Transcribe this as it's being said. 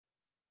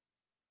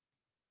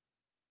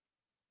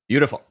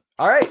Beautiful.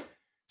 All right.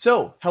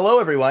 So, hello,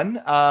 everyone.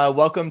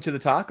 Welcome to the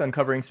talk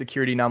uncovering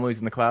security anomalies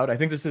in the cloud. I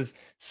think this is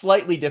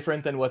slightly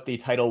different than what the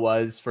title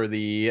was for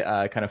the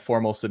kind of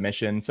formal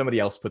submission. Somebody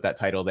else put that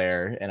title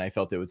there, and I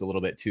felt it was a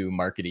little bit too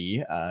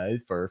markety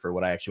for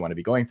what I actually want to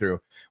be going through,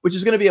 which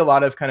is going to be a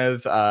lot of kind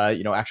of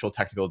actual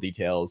technical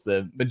details.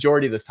 The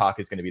majority of this talk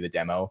is going to be the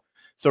demo.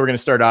 So we're going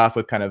to start off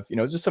with kind of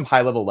just some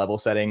high level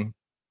setting.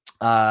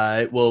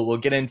 We'll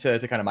get into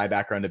kind of my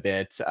background a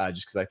bit,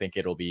 just because I think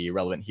it'll be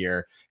relevant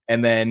here.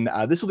 And then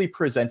this will be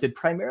presented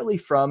primarily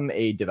from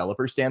a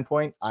developer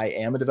standpoint. I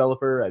am a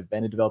developer. I've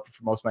been a developer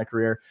for most of my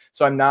career,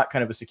 so I'm not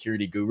kind of a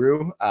security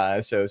guru.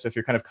 So if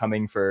you're kind of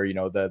coming for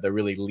the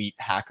really elite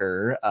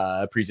hacker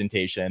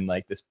presentation,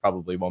 like this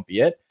probably won't be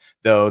it.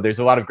 Though there's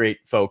a lot of great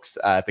folks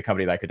at the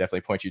company that I could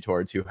definitely point you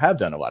towards who have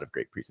done a lot of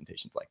great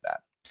presentations like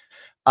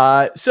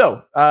that.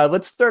 So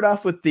let's start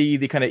off with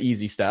the kind of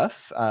easy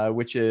stuff,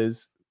 which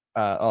is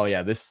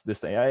this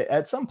thing.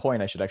 At some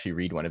point I should actually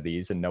read one of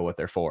these and know what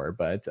they're for,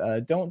 but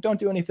don't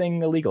do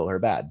anything illegal or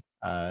bad,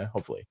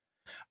 hopefully.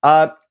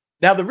 Now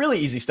the really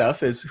easy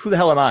stuff is, who the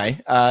hell am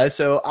I?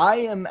 So I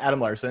am Adam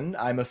Larson.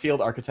 I'm a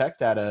field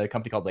architect at a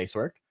company called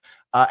Lacework.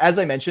 As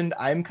I mentioned,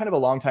 I'm kind of a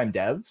longtime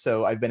dev,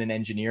 so I've been an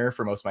engineer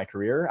for most of my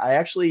career. I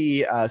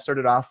actually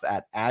started off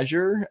at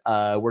Azure,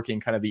 working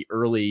kind of the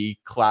early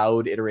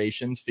cloud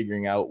iterations,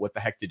 figuring out what the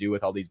heck to do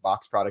with all these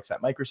box products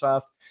at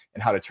Microsoft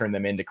and how to turn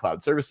them into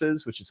cloud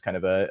services, which is kind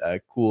of a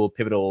cool,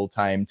 pivotal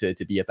time to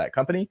be at that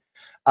company.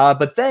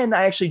 But then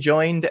I actually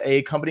joined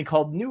a company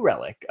called New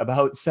Relic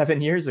about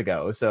 7 years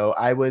ago. So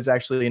I was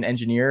actually an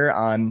engineer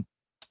on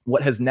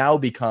what has now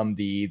become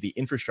the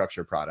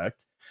infrastructure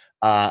product.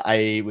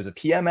 I was a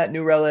PM at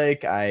New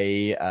Relic.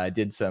 I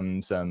did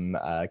some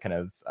kind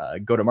of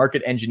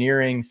go-to-market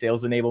engineering,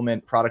 sales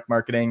enablement, product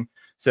marketing.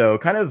 So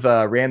kind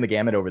of ran the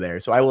gamut over there.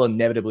 So I will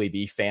inevitably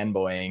be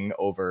fanboying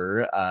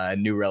over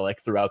New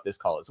Relic throughout this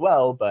call as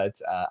well. But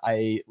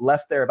I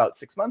left there about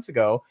 6 months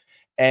ago.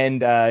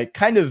 And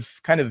kind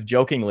of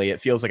jokingly,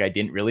 it feels like I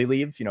didn't really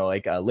leave.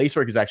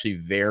 Lacework is actually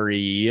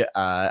very,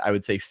 I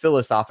would say,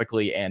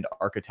 philosophically and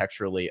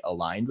architecturally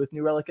aligned with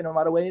New Relic in a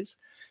lot of ways.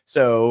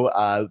 So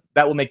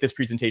that will make this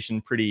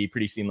presentation pretty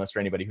seamless for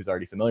anybody who's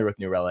already familiar with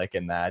New Relic,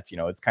 and that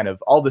it's kind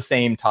of all the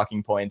same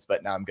talking points,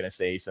 but now I'm going to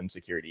say some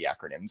security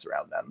acronyms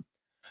around them.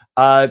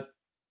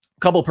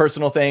 Couple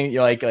personal things,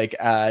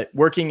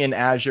 working in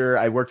Azure,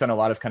 I worked on a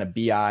lot of kind of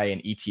BI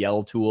and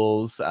ETL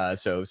tools.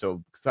 So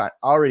it's not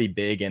already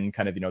big in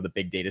kind of the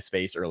big data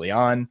space early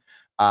on.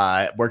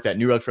 Worked at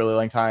New Relic for a really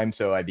long time,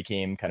 so I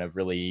became kind of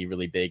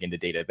really big into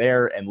data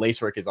there. And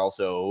Lacework is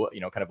also,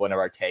 kind of one of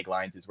our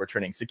taglines is we're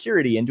turning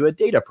security into a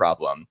data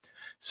problem.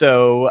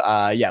 So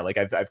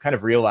I've kind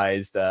of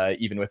realized,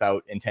 even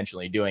without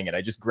intentionally doing it,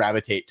 I just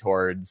gravitate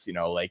towards,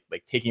 like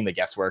taking the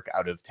guesswork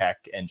out of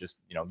tech and just,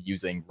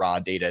 using raw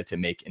data to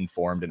make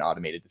informed and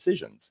automated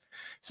decisions.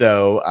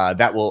 So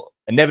that will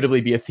inevitably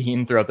be a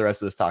theme throughout the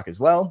rest of this talk as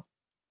well.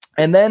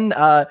 And then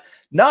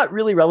not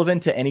really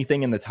relevant to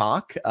anything in the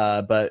talk,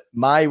 but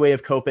my way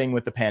of coping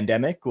with the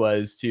pandemic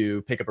was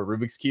to pick up a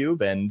Rubik's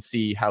Cube and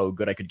see how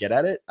good I could get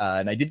at it.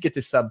 And I did get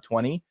to sub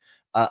 20.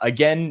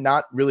 Again,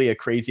 not really a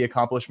crazy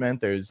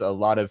accomplishment. There's a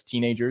lot of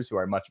teenagers who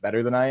are much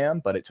better than I am,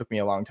 but it took me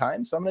a long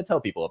time. So I'm going to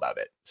tell people about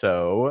it.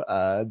 So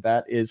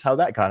that is how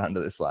that got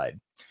onto this slide.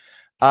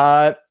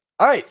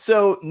 All right,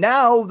 so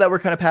now that we're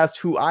kind of past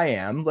who I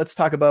am, let's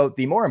talk about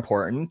the more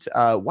important,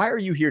 why are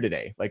you here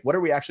today? Like, what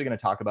are we actually going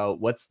to talk about?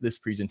 What's this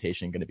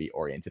presentation going to be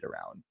oriented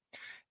around?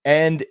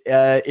 And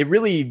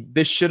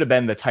this should have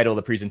been the title of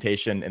the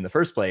presentation in the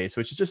first place,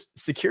 which is just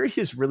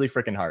security is really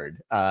freaking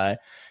hard.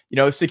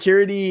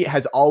 Security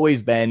has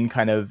always been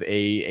kind of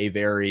a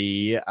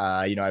very,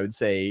 I would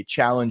say,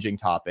 challenging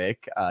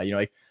topic.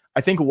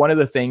 I think one of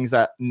the things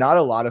that not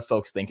a lot of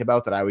folks think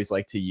about that I always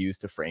like to use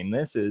to frame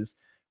this is,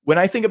 when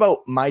I think about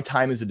my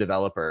time as a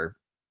developer,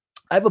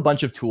 I have a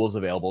bunch of tools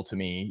available to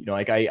me.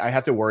 I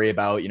have to worry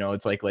about,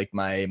 it's like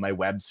my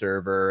web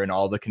server and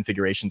all the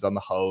configurations on the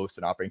host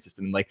and operating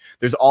system. Like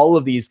there's all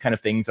of these kind of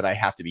things that I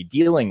have to be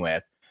dealing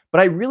with, but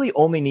I really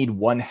only need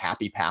one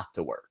happy path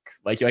to work.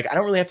 I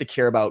don't really have to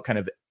care about kind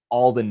of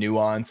all the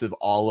nuance of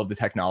all of the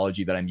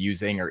technology that I'm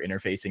using or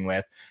interfacing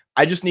with.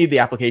 I just need the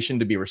application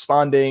to be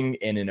responding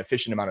in an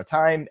efficient amount of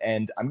time,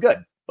 and I'm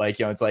good.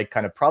 It's like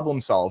kind of problem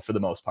solved for the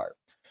most part.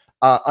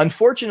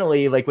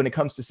 Unfortunately, when it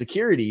comes to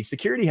security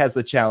has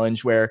the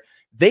challenge where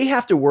they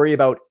have to worry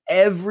about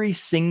every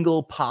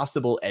single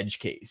possible edge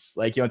case.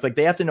 It's like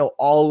they have to know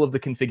all of the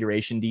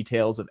configuration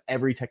details of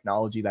every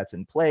technology that's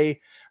in play.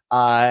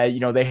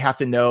 They have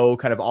to know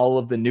kind of all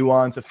of the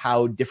nuance of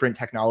how different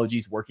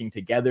technologies working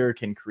together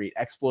can create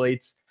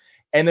exploits.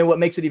 And then what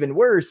makes it even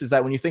worse is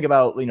that when you think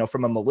about,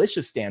 from a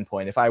malicious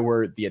standpoint, if I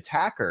were the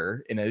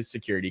attacker in a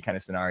security kind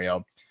of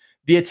scenario,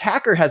 the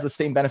attacker has the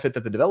same benefit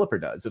that the developer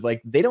does.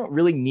 They don't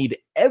really need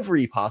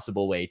every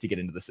possible way to get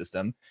into the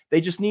system.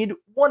 They just need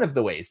one of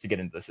the ways to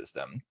get into the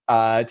system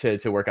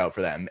to work out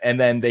for them. And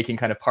then they can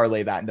kind of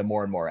parlay that into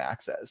more and more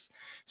access.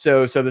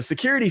 So the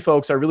security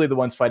folks are really the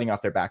ones fighting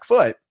off their back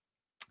foot.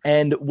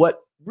 And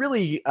what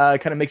really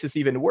kind of makes this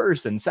even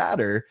worse and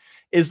sadder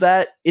is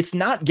that it's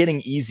not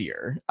getting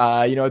easier.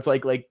 It's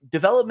like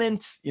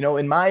development,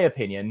 in my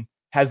opinion,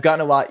 has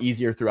gotten a lot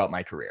easier throughout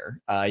my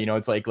career.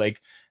 It's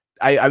like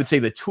I would say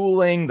the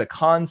tooling, the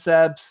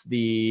concepts,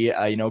 the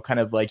kind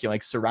of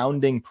like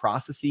surrounding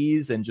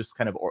processes and just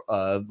kind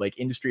of like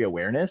industry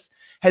awareness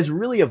has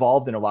really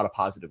evolved in a lot of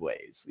positive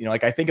ways.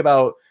 Like I think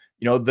about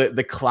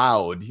the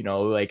cloud.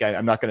 Like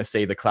I'm not going to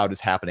say the cloud is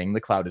happening.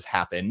 The cloud has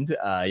happened.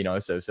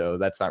 So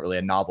that's not really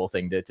a novel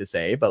thing to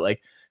say. But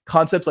like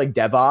concepts like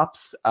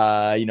DevOps,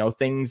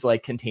 things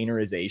like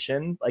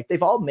containerization, like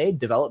they've all made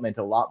development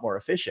a lot more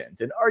efficient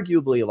and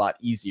arguably a lot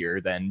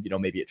easier than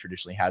maybe it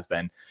traditionally has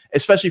been,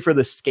 especially for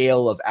the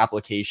scale of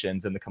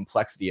applications and the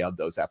complexity of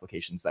those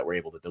applications that we're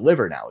able to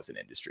deliver now as an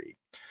industry.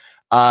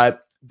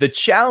 The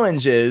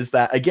challenge is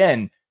that,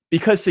 again,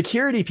 because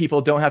security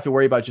people don't have to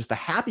worry about just the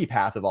happy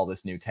path of all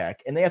this new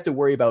tech, and they have to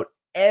worry about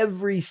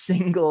every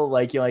single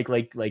like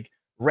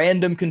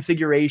random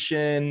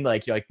configuration,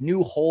 like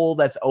new hole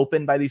that's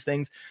opened by these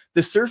things.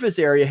 The surface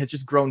area has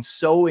just grown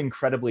so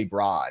incredibly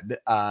broad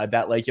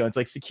that it's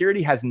like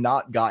security has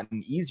not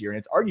gotten easier, and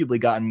it's arguably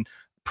gotten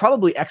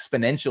probably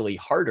exponentially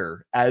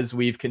harder as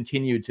we've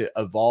continued to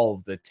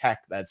evolve the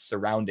tech that's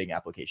surrounding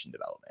application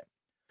development.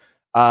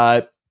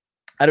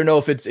 I don't know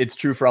if it's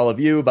true for all of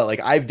you, but like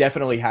I've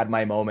definitely had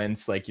my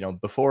moments like,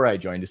 before I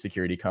joined a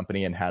security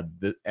company and had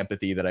the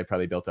empathy that I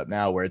probably built up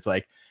now, where it's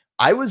like,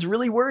 I was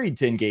really worried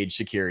to engage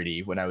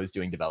security when I was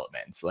doing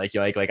development. Like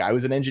I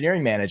was an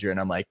engineering manager and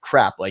I'm like,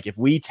 crap, like if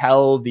we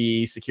tell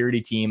the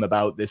security team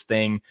about this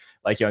thing,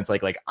 it's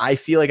like I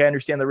feel like I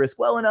understand the risk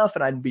well enough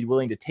and I'd be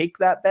willing to take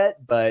that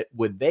bet, but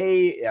are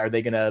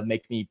they going to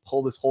make me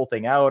pull this whole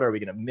thing out? Are we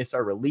going to miss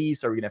our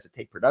release? Are we going to have to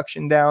take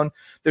production down?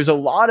 There's a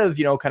lot of,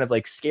 kind of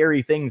like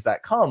scary things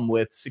that come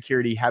with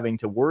security having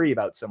to worry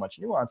about so much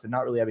nuance and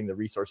not really having the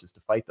resources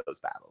to fight those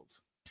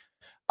battles.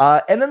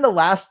 And then the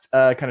last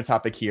kind of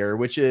topic here,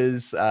 which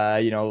is,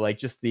 like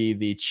just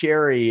the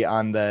cherry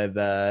on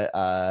the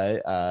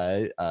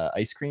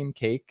ice cream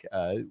cake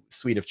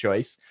suite of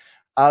choice,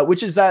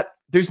 which is that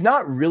there's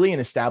not really an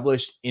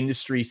established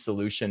industry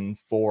solution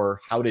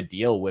for how to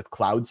deal with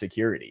cloud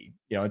security.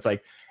 It's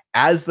like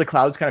as the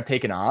cloud's kind of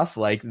taken off,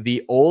 like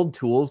the old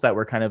tools that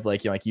were kind of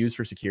like used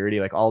for security,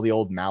 like all the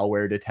old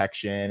malware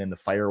detection and the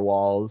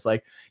firewalls,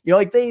 like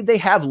they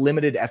have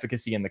limited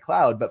efficacy in the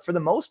cloud, but for the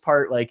most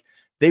part, like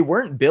they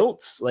weren't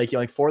built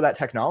like for that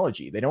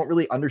technology. They don't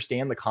really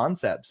understand the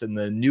concepts and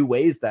the new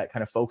ways that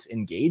kind of folks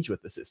engage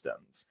with the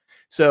systems.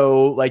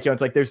 So like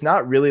it's like there's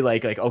not really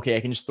like okay, I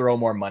can just throw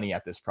more money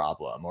at this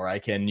problem, or I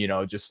can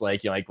just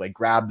like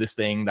grab this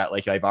thing that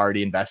like I've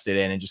already invested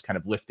in and just kind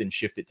of lift and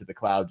shift it to the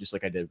cloud, just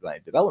like I did with my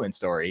development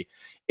story.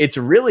 It's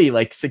really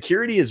like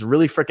security is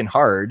really freaking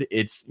hard.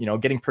 It's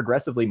getting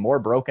progressively more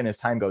broken as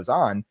time goes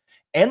on,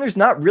 and there's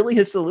not really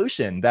a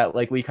solution that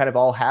like we kind of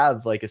all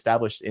have like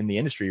established in the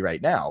industry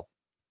right now.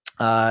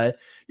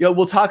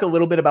 We'll talk a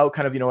little bit about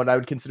kind of, what I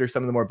would consider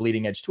some of the more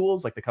bleeding edge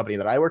tools, like the company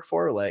that I work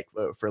for, like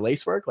for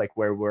Lacework, like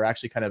where we're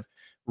actually kind of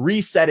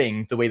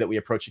resetting the way that we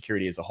approach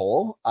security as a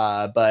whole.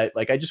 But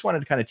like, I just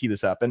wanted to kind of tee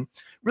this up and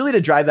really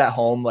to drive that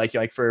home, like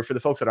for the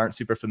folks that aren't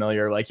super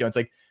familiar, like, it's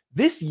like,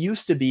 this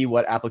used to be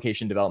what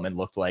application development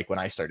looked like when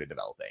I started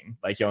developing.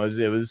 Like, it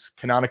was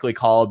canonically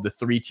called the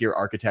 3-tier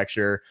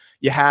architecture.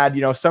 You had,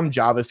 some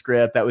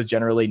JavaScript that was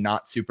generally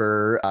not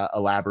super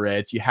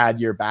elaborate. You had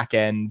your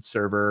backend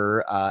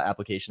server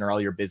application or all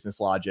your business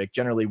logic,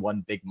 generally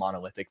one big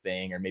monolithic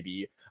thing, or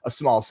maybe a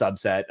small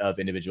subset of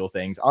individual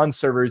things on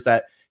servers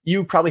that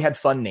you probably had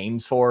fun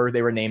names for.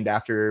 They were named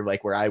after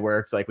like where I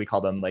worked. So, like we call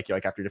them like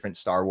after different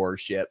Star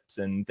Wars ships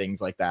and things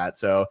like that.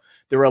 So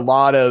there were a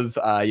lot of,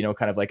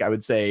 kind of like I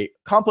would say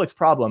complex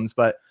problems,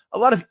 but a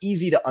lot of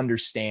easy to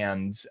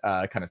understand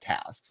kind of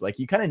tasks. Like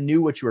you kind of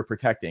knew what you were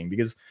protecting,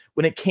 because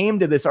when it came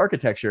to this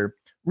architecture,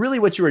 really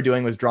what you were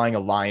doing was drawing a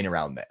line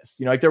around this.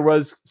 Like there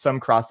was some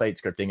cross-site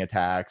scripting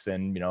attacks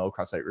and,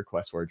 cross-site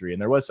request forgery,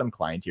 and there was some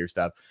client tier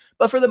stuff.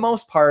 But for the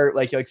most part,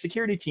 like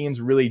security teams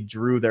really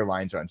drew their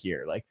lines around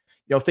here. Like,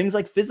 things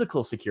like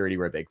physical security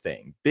were a big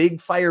thing.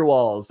 Big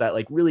firewalls that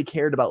like really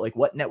cared about like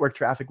what network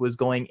traffic was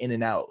going in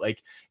and out.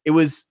 Like it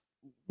was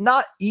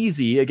not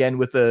easy, again,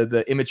 with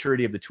the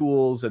immaturity of the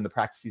tools and the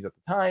practices at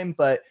the time,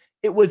 but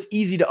it was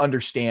easy to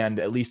understand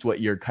at least what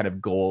your kind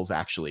of goals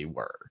actually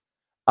were.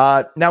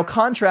 Now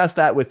contrast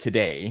that with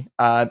today.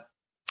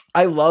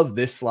 I love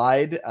this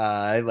slide.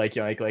 I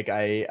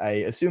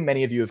assume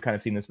many of you have kind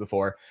of seen this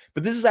before,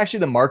 but this is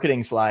actually the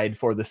marketing slide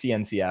for the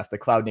CNCF, the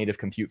Cloud Native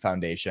Compute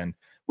Foundation,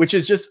 which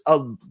is just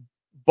a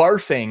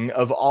barfing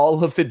of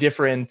all of the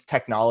different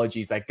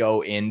technologies that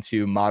go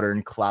into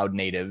modern cloud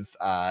native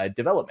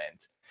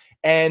development.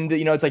 And,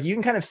 it's like, you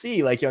can kind of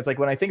see, like, it's like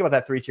when I think about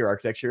that 3-tier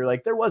architecture,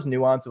 like there was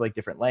nuance of like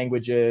different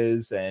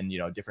languages and,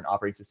 different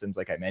operating systems,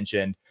 like I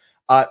mentioned.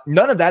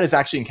 None of that is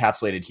actually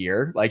encapsulated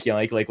here. Like,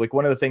 like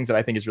one of the things that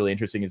I think is really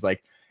interesting is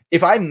like,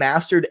 if I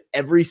mastered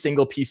every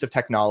single piece of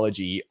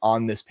technology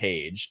on this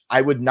page,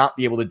 I would not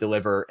be able to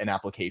deliver an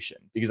application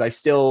because I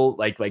still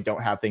like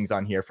don't have things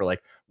on here for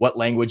like what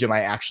language am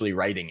I actually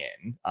writing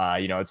in.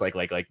 It's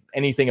like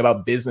anything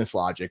about business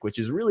logic, which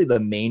is really the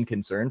main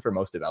concern for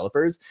most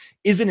developers,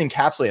 isn't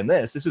encapsulated in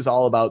this. This is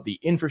all about the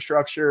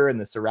infrastructure and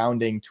the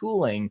surrounding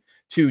tooling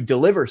to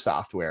deliver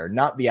software,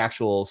 not the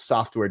actual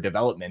software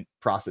development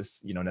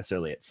process,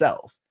 necessarily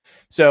itself.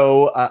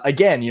 So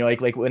again,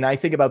 like when I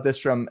think about this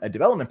from a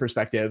development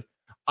perspective,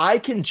 I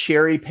can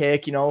cherry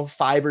pick,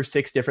 5 or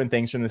 6 different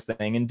things from this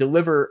thing and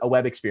deliver a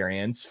web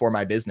experience for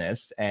my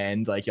business.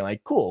 And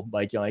cool,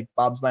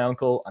 Bob's my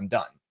uncle, I'm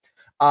done.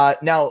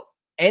 Now,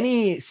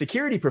 any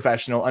security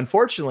professional,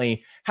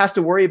 unfortunately, has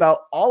to worry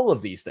about all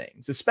of these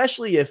things,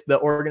 especially if the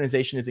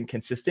organization isn't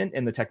consistent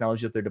in the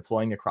technology that they're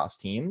deploying across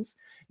teams.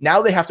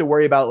 Now they have to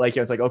worry about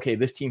it's like, okay,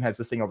 this team has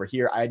this thing over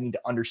here. I need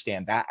to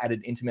understand that at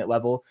an intimate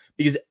level,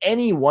 because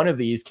any one of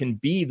these can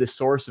be the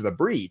source of a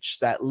breach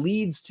that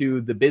leads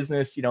to the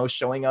business,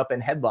 showing up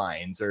in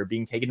headlines or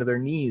being taken to their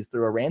knees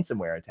through a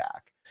ransomware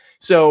attack.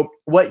 So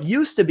what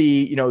used to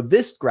be,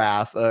 this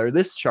graph or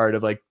this chart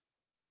of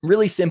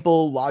really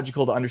simple,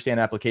 logical to understand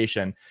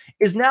application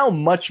is now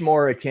much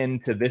more akin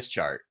to this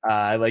chart.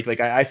 I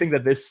think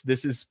that this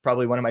is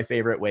probably one of my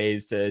favorite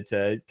ways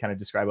to kind of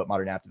describe what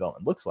modern app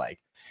development looks like.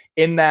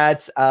 In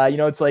that,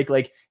 it's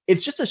like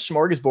it's just a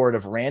smorgasbord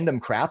of random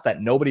crap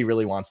that nobody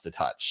really wants to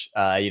touch.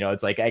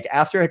 It's like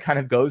after it kind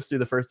of goes through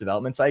the first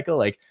development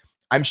cycle,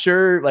 I'm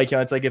sure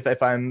it's like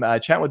if I'm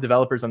chatting with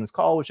developers on this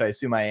call, which I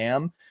assume I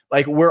am,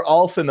 we're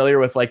all familiar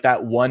with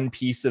that one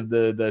piece of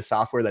the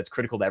software that's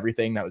critical to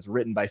everything that was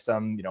written by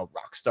some,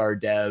 rock star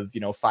dev,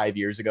 5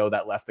 years ago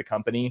that left the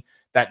company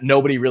that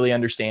nobody really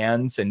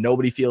understands and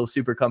nobody feels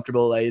super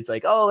comfortable. It's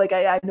like, oh,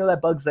 I know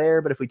that bug's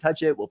there, but if we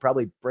touch it, we'll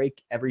probably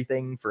break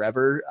everything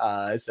forever.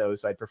 So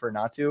I'd prefer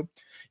not to,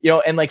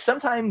 and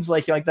sometimes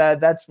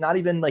that's not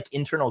even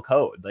internal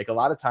code. A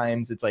lot of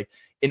times it's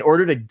in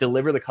order to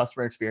deliver the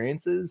customer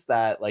experiences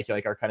that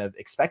are kind of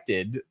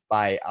expected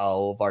by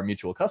all of our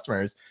mutual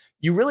customers,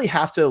 you really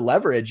have to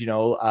leverage,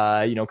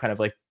 kind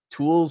of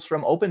tools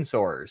from open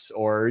source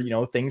or,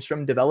 things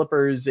from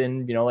developers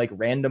in,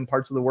 random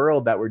parts of the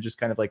world that were just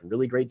kind of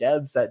really great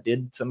devs that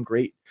did some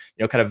great,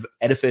 kind of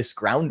edifice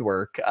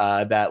groundwork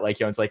that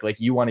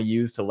it's you want to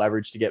use to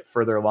leverage to get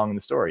further along in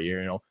the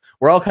story.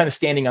 We're all kind of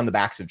standing on the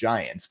backs of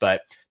giants,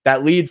 but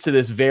that leads to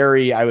this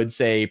very, I would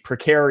say,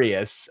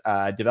 precarious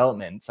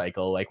development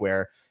cycle,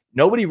 where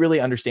nobody really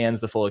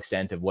understands the full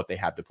extent of what they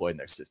have deployed in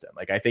their system.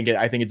 I think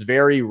it's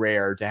very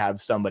rare to have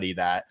somebody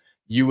that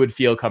you would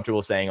feel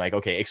comfortable saying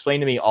okay, explain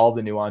to me all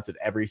the nuance of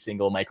every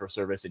single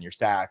microservice in your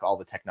stack, all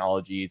the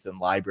technologies and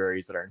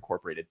libraries that are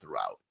incorporated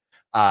throughout.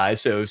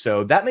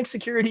 So that makes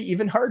security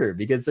even harder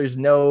because there's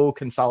no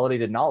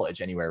consolidated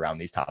knowledge anywhere around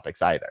these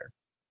topics either.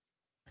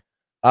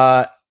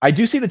 I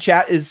do see the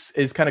chat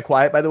is kind of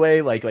quiet, by the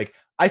way.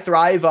 I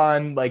thrive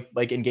on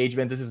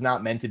engagement. This is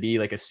not meant to be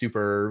a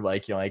super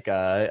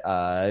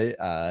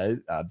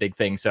big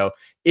thing. So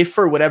if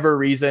for whatever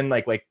reason,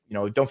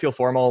 don't feel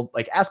formal,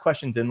 ask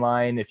questions in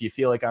line. If you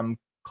feel like I'm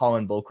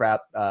calling bullcrap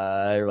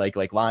or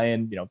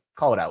lying,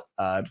 call it out.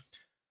 All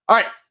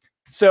right.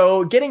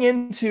 So getting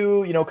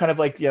into, kind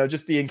of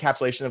just the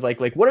encapsulation of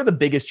what are the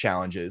biggest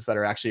challenges that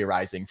are actually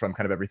arising from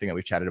kind of everything that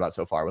we've chatted about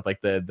so far with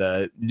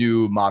the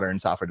new modern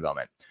software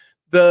development.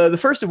 The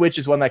first of which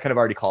is one that I kind of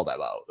already called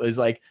about is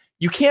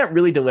you can't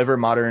really deliver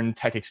modern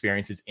tech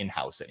experiences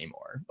in-house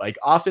anymore.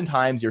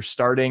 Oftentimes you're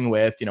starting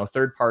with,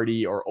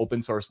 third-party or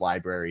open source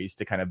libraries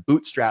to kind of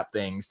bootstrap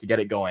things to get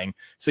it going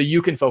so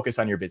you can focus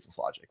on your business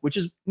logic, which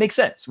makes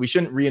sense. We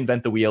shouldn't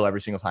reinvent the wheel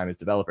every single time as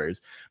developers,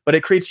 but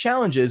it creates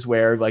challenges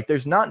where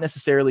there's not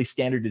necessarily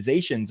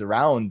standardizations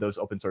around those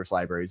open source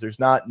libraries. There's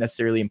not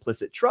necessarily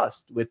implicit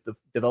trust with the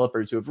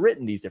developers who have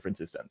written these different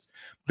systems,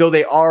 though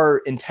they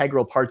are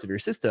integral parts of your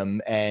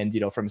system and,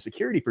 from a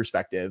security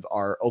perspective,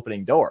 are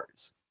opening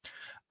doors.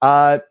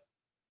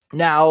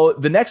 Now,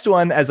 the next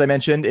one, as I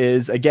mentioned,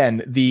 is,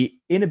 again, the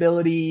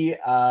inability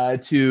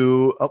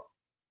to... Oh,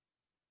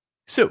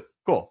 so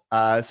cool.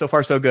 So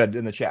far, so good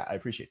in the chat. I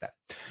appreciate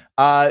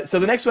that. So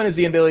the next one is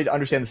the inability to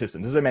understand the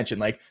systems. As I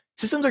mentioned,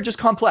 systems are just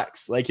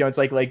complex. It's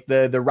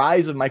the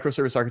rise of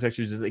microservice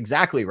architectures is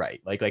exactly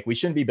right. We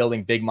shouldn't be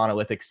building big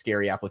monolithic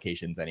scary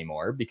applications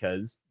anymore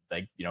because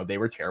they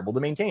were terrible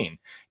to maintain.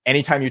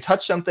 Anytime you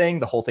touch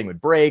something, the whole thing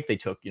would break. They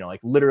took,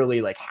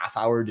 literally half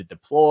hour to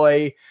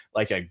deploy,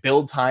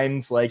 build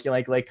times,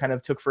 kind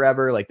of took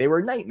forever. They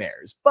were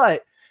nightmares.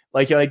 But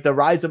the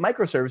rise of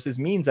microservices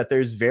means that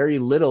there's very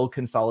little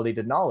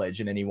consolidated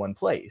knowledge in any one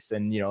place.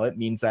 And, it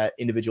means that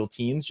individual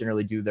teams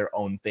generally do their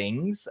own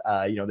things.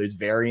 There's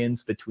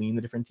variance between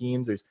the different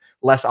teams. There's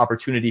less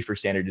opportunity for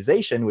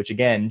standardization, which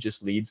again,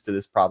 just leads to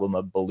this problem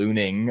of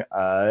ballooning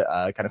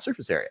kind of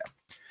surface area.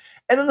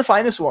 And then the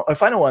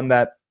final one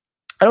that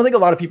I don't think a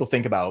lot of people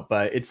think about,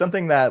 but it's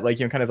something that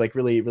kind of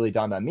really, really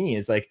dawned on me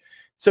is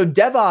so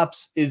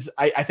DevOps is,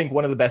 I think,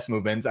 one of the best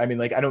movements. I mean,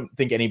 I don't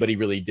think anybody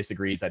really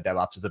disagrees that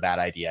DevOps is a bad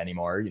idea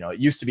anymore. It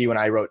used to be when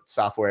I wrote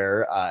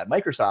software at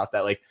Microsoft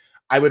that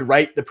I would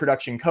write the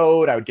production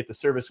code. I would get the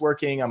service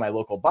working on my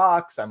local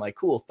box. I'm like,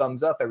 cool,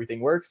 thumbs up, everything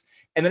works.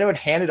 And then I would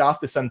hand it off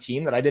to some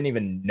team that I didn't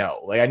even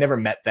know. Like I never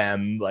met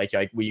them. Like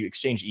we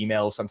exchanged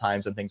emails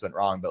sometimes when things went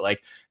wrong, but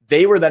like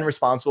they were then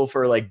responsible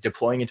for like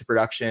deploying into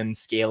production,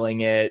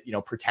 scaling it,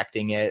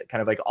 protecting it,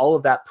 kind of like all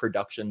of that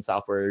production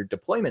software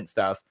deployment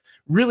stuff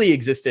really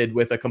existed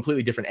with a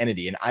completely different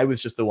entity. And I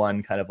was just the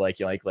one kind of like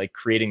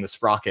creating the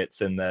sprockets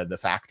in the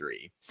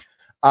factory.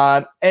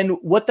 And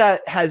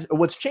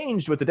what's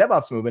changed with the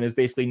DevOps movement is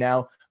basically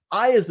now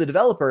I, as the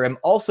developer, am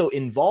also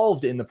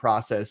involved in the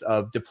process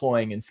of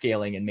deploying and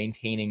scaling and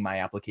maintaining my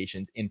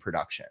applications in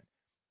production.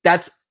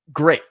 That's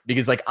great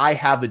because like I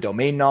have the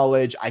domain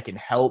knowledge. I can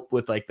help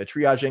with like the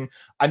triaging.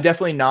 I'm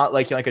definitely not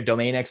like a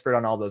domain expert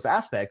on all those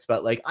aspects,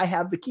 but like I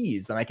have the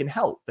keys and I can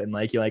help and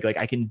like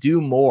I can do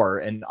more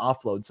and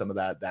offload some of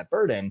that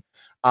burden,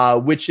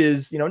 which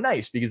is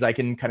nice because I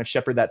can kind of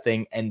shepherd that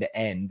thing end to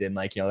end, and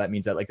like that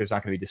means that like there's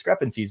not going to be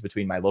discrepancies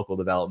between my local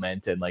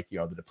development and like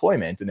the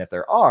deployment, and if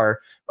there are,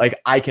 like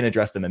I can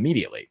address them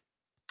immediately.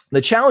 The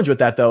challenge with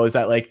that though is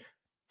that like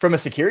from a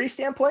security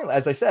standpoint,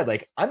 as I said,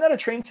 like I'm not a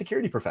trained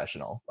security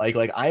professional. Like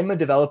I'm a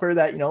developer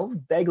that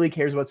vaguely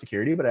cares about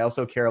security, but I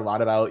also care a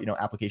lot about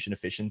application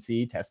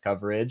efficiency, test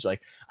coverage.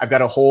 Like I've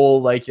got a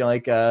whole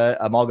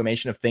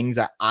amalgamation of things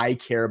that I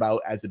care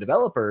about as a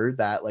developer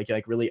that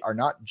like really are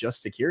not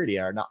just security,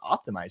 are not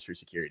optimized for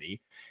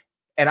security.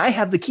 And I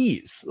have the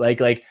keys.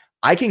 Like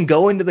I can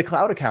go into the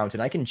cloud account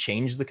and I can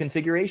change the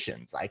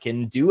configurations. I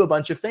can do a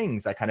bunch of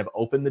things that kind of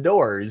open the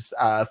doors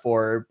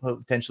for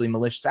potentially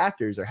malicious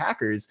actors or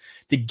hackers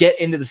to get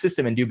into the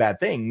system and do bad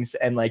things.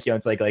 And like,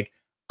 it's like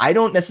I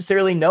don't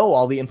necessarily know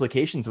all the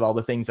implications of all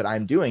the things that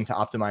I'm doing to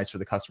optimize for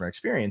the customer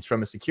experience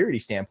from a security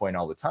standpoint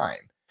all the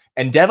time.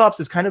 And DevOps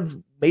has kind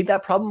of made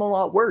that problem a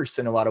lot worse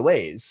in a lot of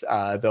ways,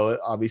 though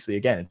obviously,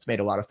 again, it's made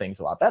a lot of things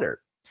a lot better.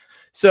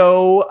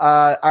 So,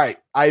 all right,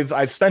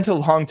 I've spent a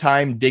long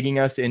time digging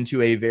us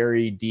into a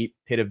very deep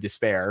pit of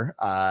despair,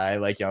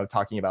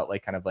 talking about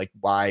like kind of like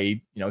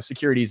why,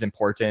 security is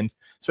important,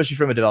 especially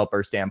from a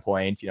developer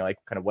standpoint, like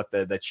kind of what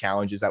the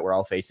challenges that we're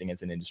all facing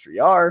as an industry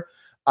are.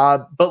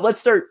 But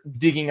let's start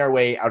digging our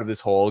way out of this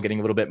hole, getting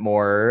a little bit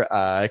more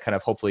kind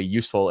of hopefully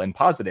useful and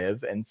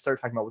positive, and start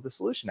talking about what the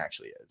solution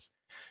actually is.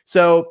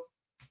 So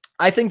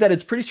I think that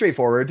it's pretty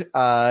straightforward.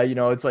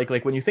 It's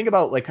like when you think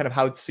about like kind of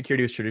how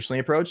security was traditionally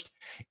approached,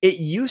 it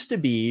used to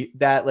be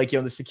that like,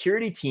 the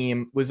security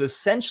team was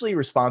essentially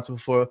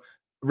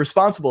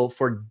responsible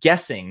for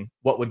guessing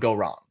what would go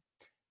wrong.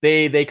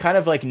 They kind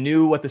of like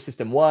knew what the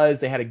system was.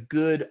 They had a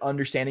good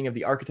understanding of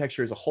the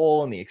architecture as a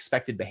whole and the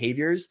expected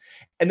behaviors.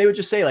 And they would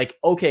just say like,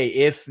 okay,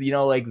 if,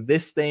 like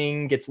this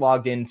thing gets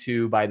logged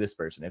into by this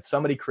person, if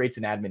somebody creates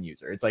an admin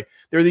user, it's like,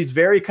 there are these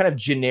very kind of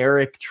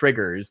generic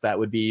triggers that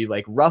would be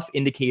like rough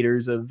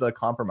indicators of a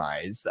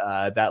compromise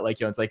that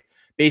like, it's like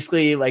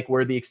basically like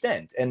we're the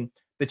extent. And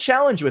the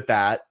challenge with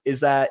that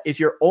is that if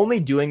you're only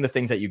doing the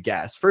things that you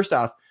guess, first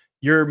off,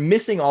 you're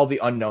missing all the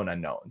unknown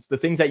unknowns, the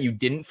things that you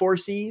didn't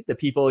foresee, the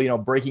people,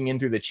 breaking in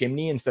through the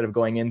chimney instead of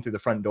going in through the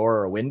front door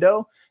or a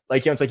window.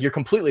 Like, it's like you're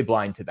completely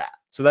blind to that.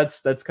 So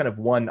that's kind of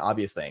one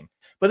obvious thing.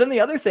 But then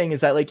the other thing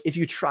is that like, if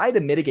you try to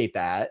mitigate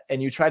that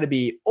and you try to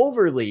be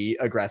overly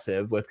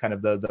aggressive with kind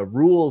of the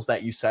rules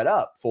that you set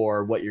up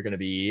for what you're going to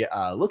be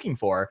looking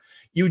for,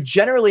 you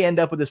generally end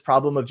up with this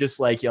problem of just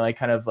like,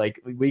 kind of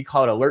like we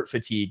call it alert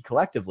fatigue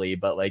collectively,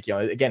 but like,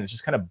 again, it's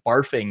just kind of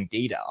barfing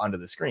data onto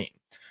the screen.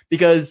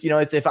 Because,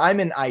 it's if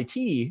I'm in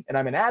IT and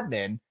I'm an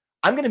admin,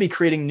 I'm going to be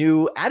creating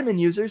new admin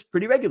users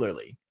pretty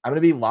regularly. I'm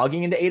going to be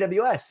logging into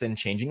AWS and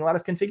changing a lot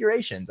of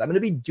configurations. I'm going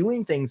to be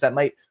doing things that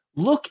might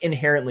look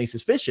inherently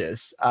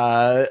suspicious.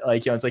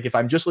 It's like if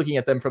I'm just looking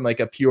at them from like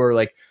a pure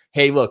like,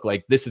 hey, look,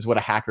 like this is what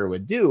a hacker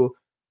would do.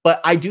 But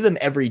I do them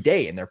every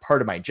day and they're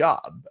part of my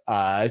job.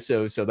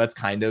 So that's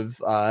kind of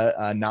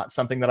not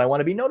something that I want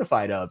to be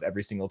notified of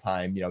every single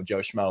time, Joe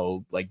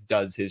Schmo like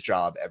does his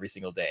job every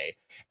single day.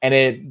 And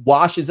it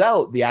washes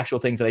out the actual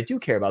things that I do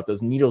care about,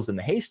 those needles in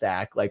the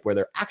haystack, like where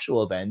they're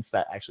actual events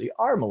that actually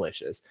are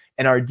malicious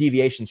and are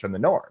deviations from the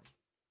norm.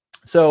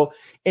 So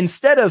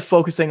instead of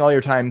focusing all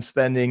your time,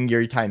 spending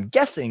your time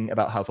guessing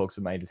about how folks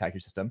might attack your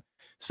system,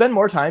 spend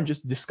more time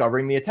just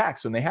discovering the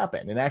attacks when they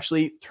happen and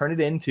actually turn it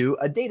into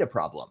a data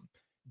problem.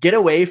 Get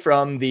away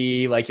from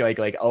the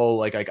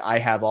I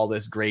have all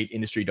this great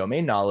industry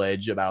domain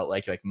knowledge about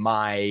like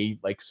my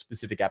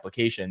specific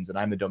applications and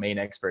I'm the domain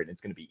expert and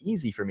it's going to be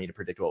easy for me to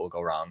predict what will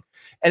go wrong.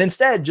 And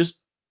instead just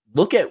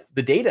look at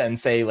the data and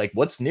say like,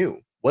 what's new,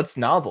 what's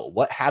novel,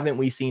 what haven't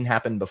we seen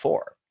happen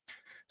before?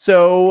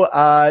 So,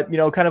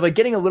 kind of like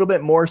getting a little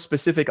bit more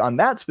specific on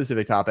that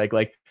specific topic,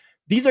 like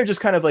these are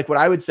just kind of like what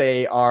I would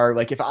say are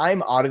like, if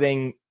I'm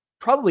auditing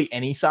probably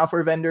any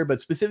software vendor,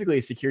 but specifically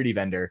a security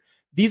vendor,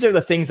 these are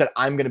the things that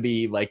I'm going to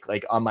be like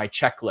on my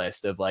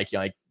checklist of like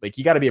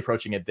you got to be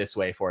approaching it this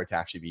way for it to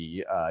actually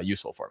be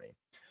useful for me.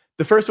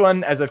 The first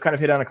one, as I've kind of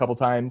hit on a couple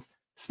times,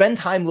 spend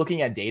time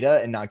looking at data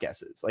and not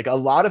guesses. Like a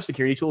lot of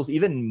security tools,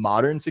 even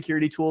modern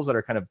security tools that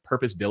are kind of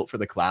purpose built for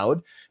the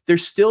cloud, they're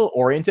still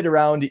oriented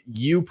around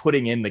you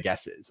putting in the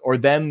guesses or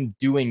them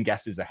doing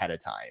guesses ahead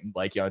of time.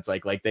 Like, it's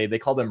like they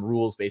call them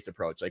rules based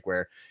approach, like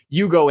where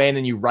you go in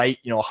and you write,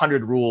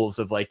 100 rules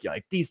of like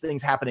these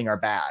things happening are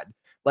bad.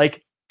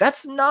 Like,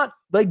 that's not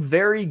like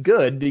very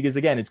good, because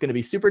again, it's going to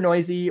be super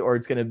noisy or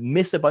it's going to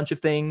miss a bunch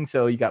of things.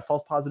 So you got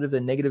false positives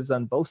and negatives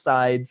on both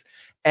sides.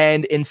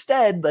 And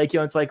instead, like,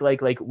 it's like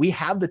we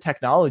have the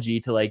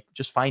technology to like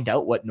just find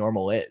out what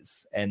normal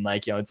is. And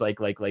like, it's like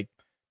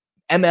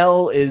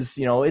ML is,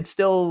 it's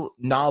still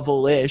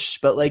novel-ish,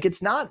 but like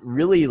it's not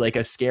really like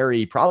a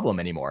scary problem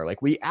anymore.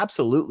 Like we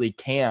absolutely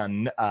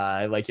can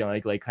kind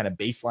of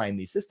baseline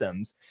these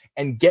systems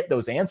and get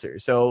those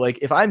answers. So like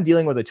if I'm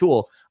dealing with a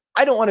tool,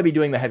 I don't want to be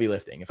doing the heavy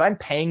lifting. If I'm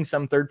paying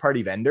some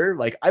third-party vendor,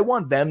 like I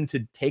want them to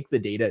take the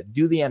data,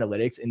 do the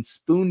analytics, and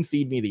spoon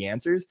feed me the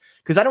answers,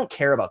 because I don't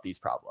care about these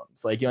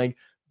problems. Like,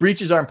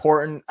 breaches are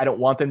important. I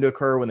don't want them to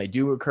occur. When they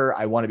do occur,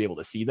 I want to be able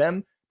to see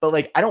them. But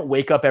like, I don't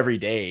wake up every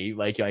day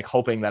like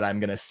hoping that I'm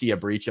going to see a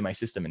breach in my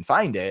system and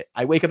find it.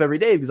 I wake up every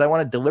day because I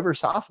want to deliver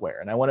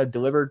software and I want to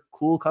deliver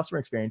cool customer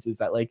experiences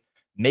that like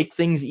make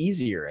things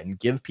easier and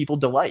give people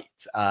delight.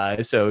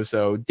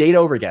 So data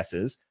over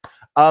guesses.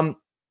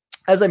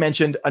 As I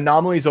mentioned,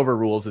 anomalies over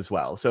rules as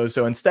well.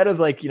 So instead of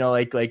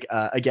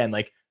again,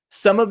 like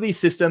some of these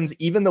systems,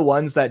 even the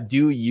ones that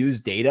do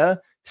use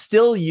data,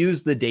 still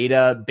use the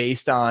data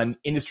based on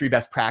industry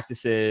best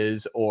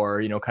practices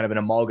or, kind of an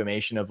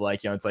amalgamation of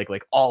it's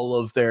like all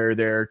of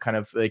their kind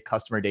of like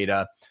customer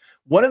data.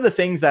 One of the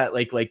things that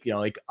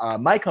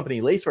my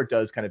company Lacework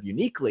does kind of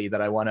uniquely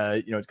that I want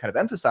to, kind of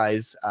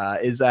emphasize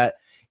is that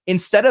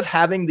instead of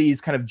having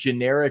these kind of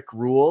generic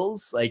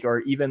rules, or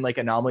even like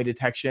anomaly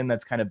detection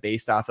that's kind of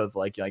based off of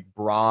like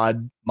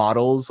broad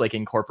models, like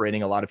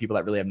incorporating a lot of people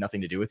that really have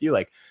nothing to do with you,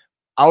 like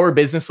our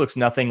business looks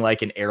nothing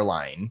like an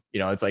airline.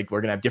 It's like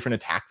we're going to have different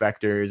attack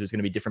vectors. There's going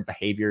to be different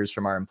behaviors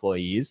from our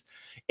employees.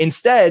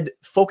 Instead,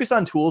 focus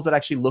on tools that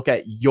actually look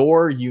at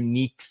your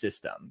unique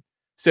system.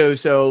 So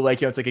it's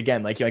like,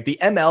 again, like the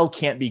ML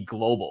can't be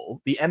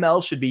global. The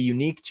ML should be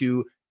unique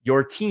to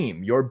your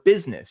team, your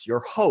business, your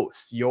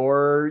hosts,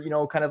 your,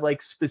 kind of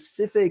like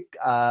specific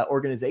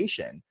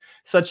organization,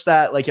 such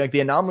that like the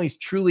anomalies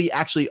truly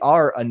actually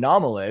are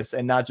anomalous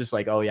and not just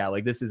like, oh yeah,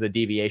 like this is a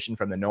deviation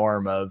from the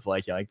norm of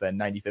like the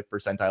 95th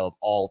percentile of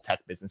all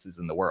tech businesses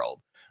in the world.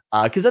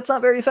 Because that's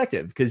not very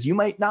effective, because you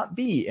might not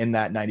be in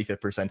that 95th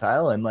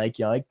percentile. And like,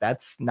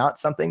 that's not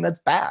something that's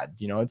bad.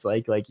 It's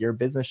like your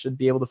business should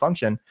be able to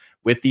function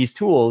with these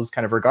tools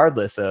kind of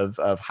regardless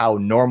of how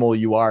normal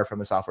you are from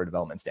a software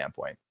development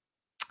standpoint.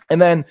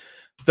 And then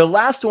the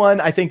last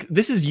one, I think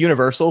this is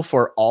universal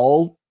for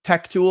all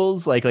tech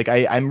tools.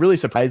 I'm really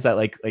surprised that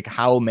like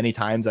how many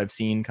times I've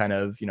seen kind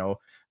of,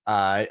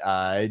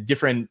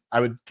 different, I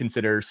would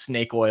consider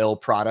snake oil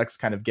products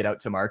kind of get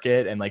out to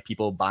market and like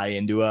people buy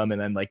into them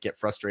and then like get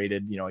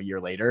frustrated, a year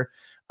later.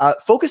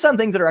 Focus on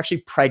things that are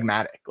actually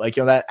pragmatic, like,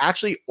 that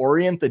actually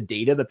orient the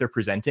data that they're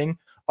presenting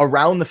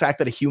around the fact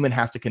that a human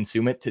has to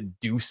consume it to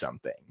do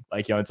something.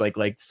 Like, it's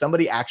like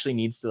somebody actually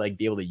needs to like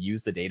be able to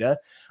use the data.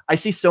 I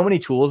see so many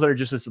tools that are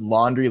just this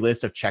laundry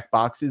list of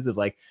checkboxes of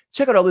like,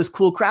 check out all this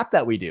cool crap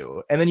that we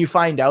do. And then you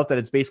find out that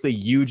it's basically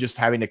you just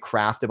having to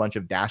craft a bunch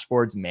of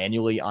dashboards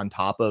manually on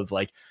top of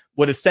like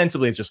what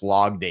ostensibly is just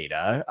log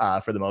data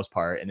for the most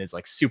part, and is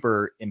like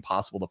super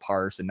impossible to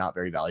parse and not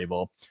very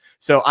valuable.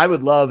 So I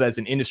would love as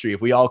an industry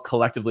if we all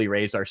collectively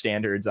raised our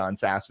standards on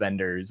SaaS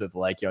vendors of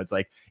like, it's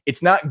like,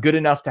 it's not good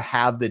enough to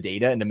have the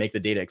data and to make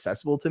the data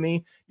accessible to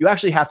me. You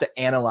actually have to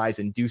analyze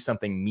and do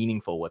something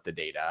meaningful with the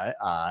data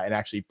and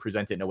actually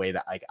present it in a way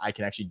that like I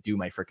can actually do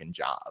my freaking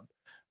job.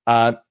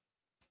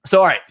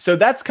 So, all right. So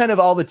that's kind of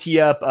all the tee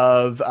up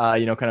of,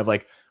 kind of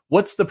like,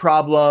 what's the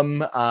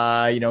problem,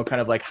 kind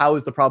of like, how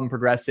is the problem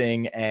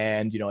progressing?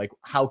 And, like,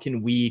 how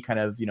can we kind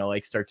of,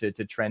 like start to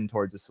trend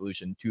towards a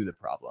solution to the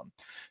problem?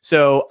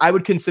 So I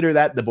would consider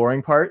that the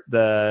boring part.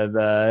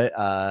 The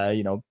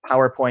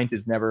PowerPoint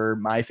is never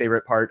my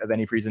favorite part of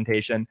any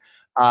presentation.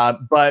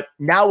 But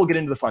now we'll get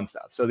into the fun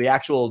stuff. So the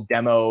actual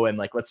demo, and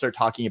like, let's start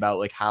talking about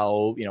like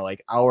how,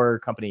 like our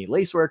company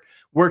Lacework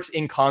works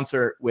in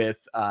concert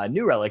with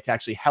New Relic to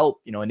actually help,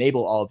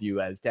 enable all of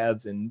you as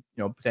devs and,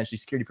 potentially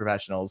security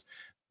professionals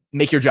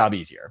make your job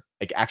easier,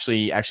 like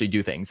actually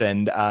do things.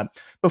 And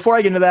before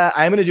I get into that,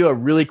 I'm going to do a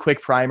really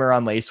quick primer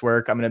on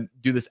Lacework. I'm going to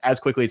do this as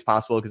quickly as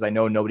possible because I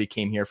know nobody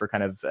came here for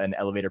kind of an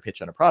elevator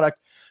pitch on a product.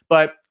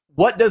 But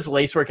what does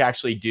Lacework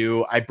actually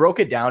do? I broke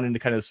it down into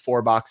kind of this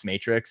 4-box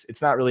matrix.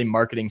 It's not really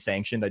marketing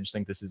sanctioned. I just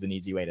think this is an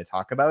easy way to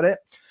talk about it.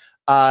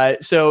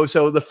 So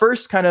the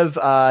first kind of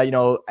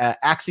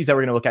axes that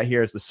we're going to look at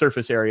here is the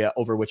surface area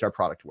over which our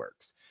product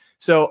works.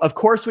 So of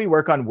course we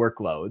work on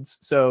workloads.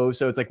 So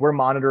it's like we're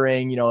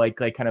monitoring, like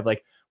kind of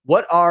like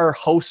what are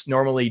hosts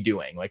normally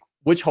doing? Like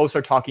which hosts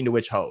are talking to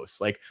which hosts?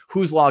 Like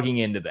who's logging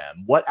into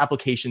them? What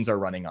applications are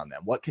running on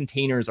them? What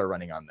containers are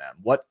running on them?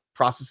 What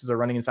processes are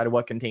running inside of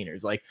what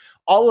containers. Like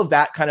all of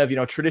that kind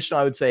of, traditional,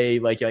 I would say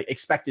like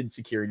expected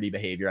security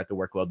behavior at the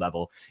workload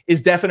level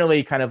is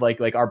definitely kind of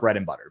like our bread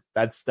and butter.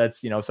 That's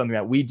something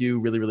that we do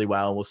really, really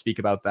well. We'll speak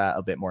about that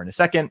a bit more in a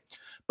second.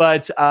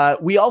 But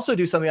we also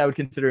do something I would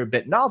consider a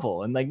bit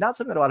novel and like not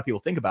something that a lot of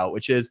people think about,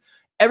 which is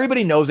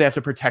everybody knows they have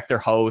to protect their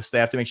hosts. They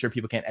have to make sure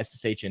people can't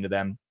SSH into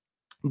them.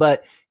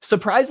 But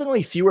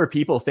surprisingly fewer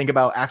people think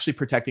about actually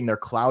protecting their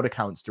cloud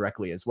accounts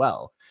directly as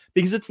well.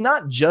 Because it's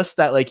not just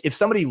that, like, if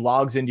somebody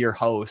logs into your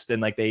host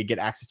and like they get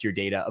access to your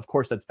data, of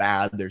course that's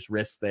bad. There's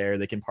risks there.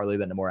 They can parlay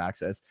that into more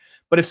access.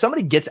 But if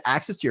somebody gets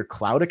access to your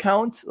cloud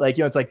account, like,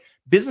 it's like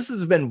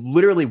businesses have been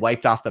literally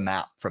wiped off the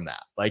map from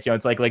that. Like,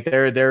 it's like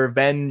there have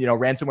been,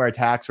 ransomware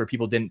attacks where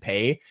people didn't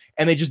pay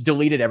and they just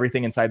deleted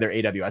everything inside their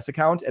AWS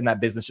account and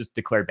that business just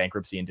declared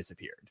bankruptcy and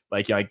disappeared.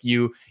 Like, if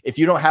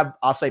you don't have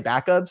offsite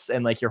backups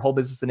and like your whole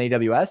business in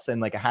AWS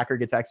and like a hacker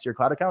gets access to your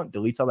cloud account,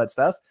 deletes all that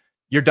stuff,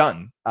 you're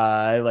done.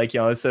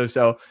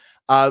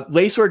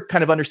 Lacework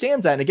kind of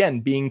understands that. And again,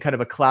 being kind of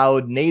a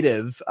cloud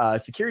native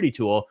security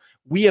tool,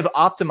 we have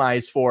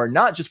optimized for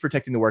not just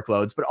protecting the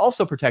workloads, but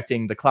also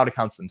protecting the cloud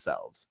accounts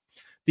themselves.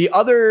 The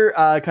other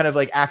kind of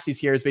like axis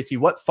here is basically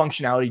what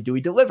functionality do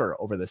we deliver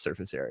over the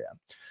surface area?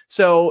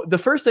 So the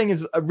first thing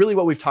is really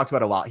what we've talked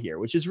about a lot here,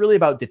 which is really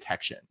about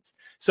detections.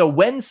 So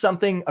when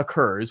something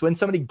occurs, when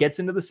somebody gets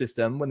into the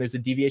system, when there's a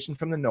deviation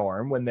from the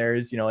norm, when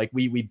there's,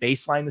 we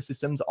baseline the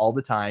systems all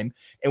the time,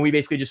 and we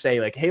basically just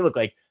say like, hey, look,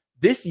 like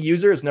this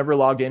user has never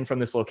logged in from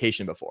this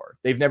location before.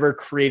 They've never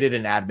created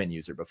an admin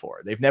user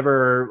before. They've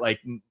never like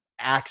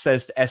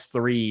accessed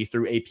S3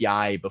 through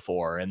API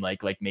before and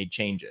like made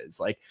changes.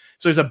 Like,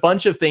 so there's a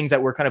bunch of things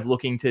that we're kind of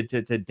looking to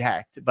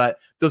detect, but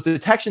those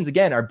detections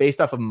again are based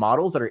off of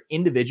models that are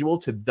individual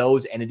to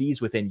those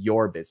entities within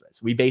your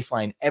business. We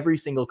baseline every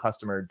single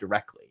customer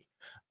directly.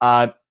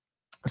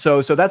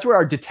 So that's where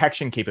our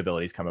detection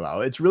capabilities come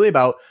about. It's really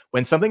about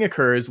when something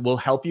occurs, we'll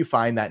help you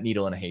find that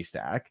needle in a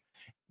haystack.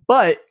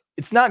 But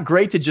it's not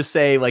great to just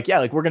say like, yeah,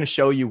 like we're going to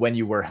show you when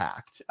you were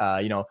hacked.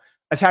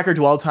 Attacker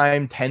dwell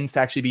time tends to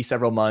actually be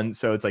several months.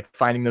 So it's like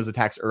finding those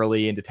attacks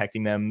early and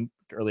detecting them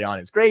early on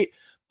is great.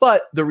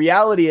 But the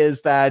reality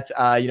is that,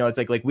 it's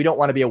like we don't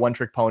want to be a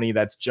one-trick pony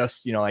that's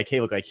just, like,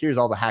 hey, look, like here's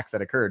all the hacks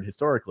that occurred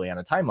historically on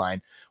a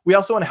timeline. We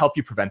also want to help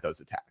you prevent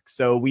those attacks.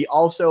 So we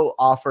also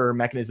offer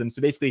mechanisms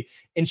to basically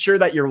ensure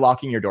that you're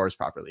locking your doors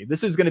properly.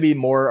 This is going to be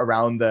more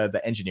around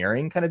the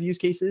engineering kind of use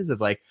cases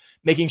of like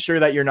making sure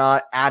that you're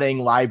not adding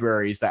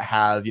libraries that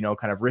have,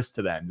 kind of risk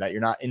to them, that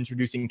you're not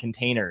introducing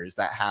containers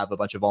that have a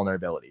bunch of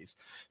vulnerabilities.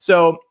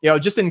 So,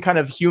 just in kind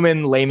of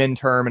human layman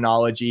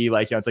terminology,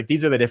 like, it's like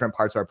these are the different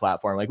parts of our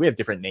platform. Like we have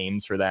different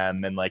names for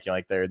them and like,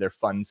 they're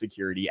fun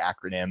security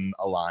acronym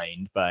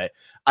aligned, but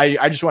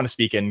I just want to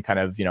speak in kind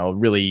of,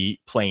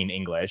 really plain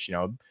English,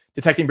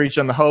 detecting breaches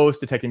on the host,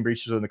 detecting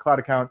breaches on the cloud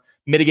account,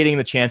 mitigating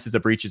the chances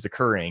of breaches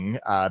occurring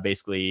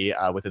basically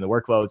within the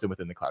workloads and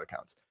within the cloud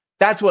accounts.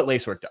 That's what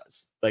Lacework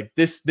does. Like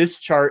this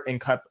chart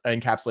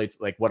encapsulates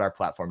like what our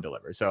platform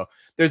delivers. So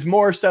there's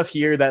more stuff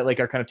here that like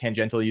are kind of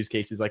tangential use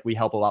cases. Like we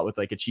help a lot with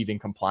like achieving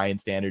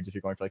compliance standards if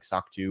you're going for like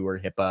SOC 2 or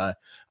HIPAA.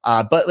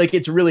 But like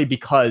it's really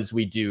because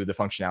we do the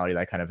functionality that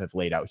I kind of have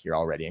laid out here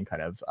already in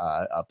kind of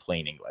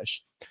plain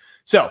English.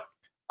 So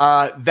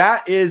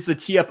that is the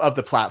tee up of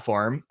the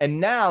platform.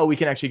 And now we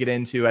can actually get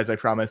into, as I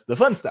promised, the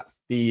fun stuff,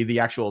 the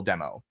actual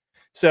demo.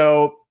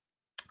 So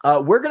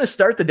we're going to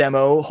start the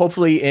demo,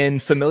 hopefully in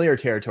familiar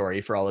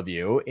territory for all of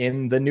you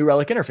in the new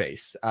Relic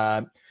interface.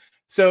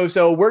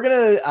 So we're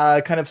going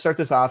to kind of start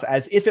this off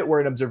as if it were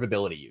an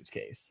observability use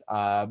case.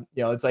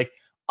 It's like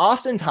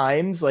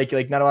oftentimes, like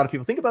not a lot of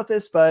people think about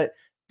this, but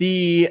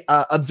the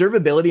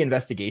observability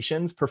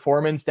investigations,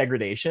 performance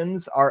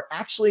degradations are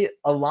actually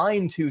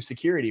aligned to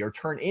security or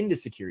turn into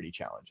security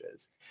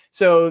challenges.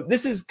 So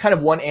this is kind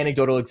of one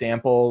anecdotal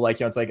example. Like,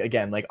 it's like,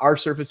 again, like our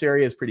surface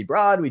area is pretty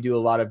broad. We do a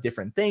lot of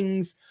different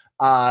things.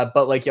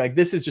 But like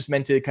this is just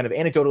meant to kind of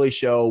anecdotally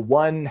show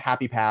one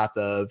happy path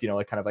of,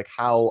 like kind of like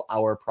how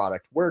our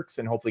product works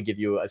and hopefully give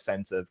you a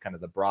sense of kind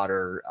of the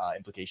broader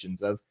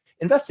implications of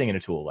investing in a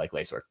tool like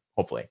Lacework,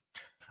 hopefully.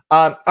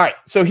 All right,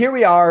 so here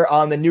we are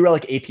on the New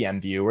Relic APM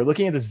view. We're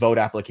looking at this vote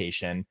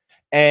application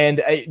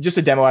and just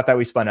a demo app that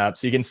we spun up.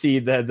 So you can see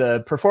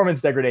the performance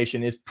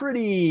degradation is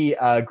pretty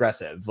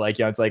aggressive. Like,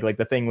 it's like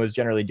the thing was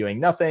generally doing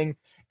nothing.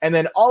 And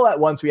then all at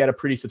once, we had a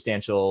pretty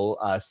substantial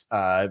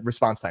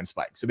response time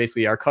spike. So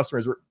basically, our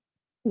customers were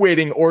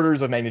waiting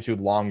orders of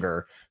magnitude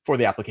longer for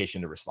the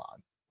application to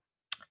respond.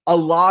 A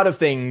lot of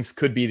things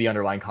could be the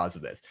underlying cause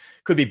of this.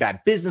 Could be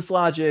bad business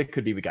logic.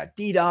 Could be we got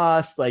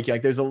DDoS. Like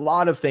there's a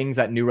lot of things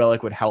that New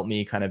Relic would help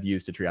me kind of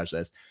use to triage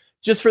this.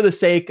 Just for the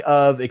sake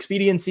of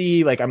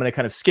expediency, like I'm going to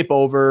kind of skip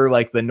over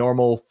like the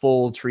normal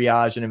full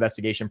triage and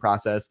investigation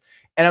process.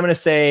 And I'm going to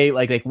say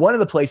like one of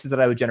the places that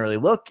I would generally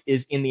look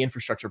is in the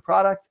infrastructure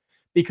product,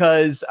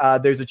 because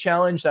there's a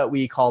challenge that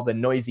we call the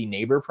noisy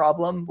neighbor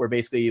problem, where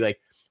basically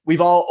like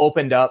we've all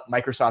opened up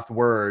Microsoft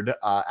Word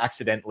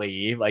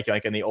accidentally, like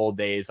in the old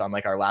days on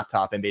like our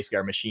laptop, and basically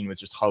our machine was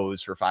just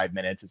hosed for 5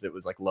 minutes as it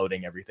was like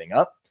loading everything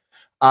up.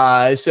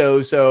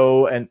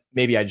 And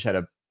maybe I just had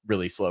a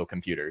really slow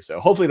computer. So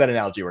hopefully that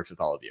analogy works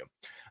with all of you.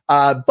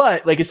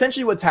 But like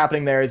essentially what's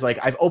happening there is like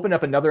I've opened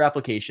up another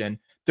application.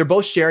 They're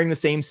both sharing the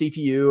same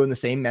CPU and the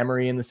same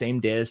memory and the same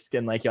disk,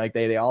 and like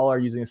they all are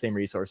using the same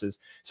resources.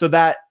 So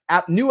that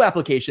new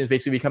application is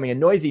basically becoming a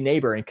noisy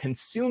neighbor and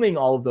consuming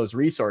all of those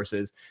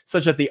resources,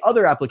 such that the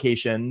other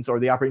applications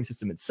or the operating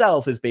system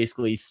itself is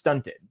basically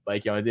stunted.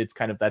 Like, it's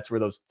kind of, that's where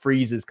those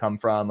freezes come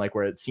from, like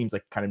where it seems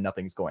like kind of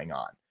nothing's going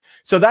on.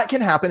 So that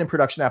can happen in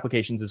production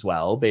applications as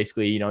well.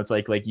 Basically, it's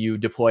like you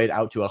deploy it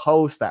out to a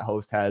host. That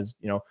host has,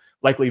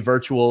 likely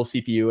virtual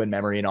CPU and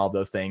memory and all of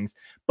those things.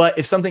 But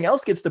if something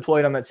else gets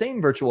deployed on that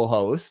same virtual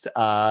host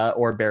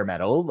or bare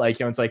metal, like,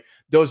 it's like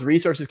those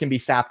resources can be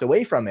sapped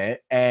away from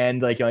it.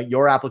 And like,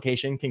 your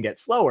application can get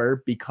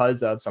slower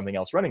because of something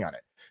else running on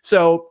it.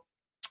 So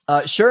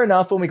sure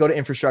enough, when we go to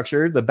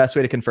infrastructure, the best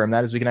way to confirm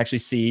that is we can actually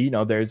see,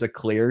 there's a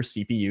clear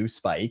CPU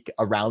spike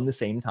around the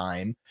same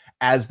time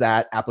as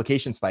that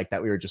application spike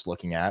that we were just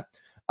looking at.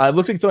 It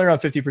looks like it's only around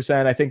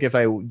 50%. I think if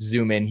I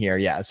zoom in here,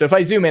 yeah. So if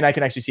I zoom in, I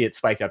can actually see it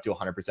spiked up to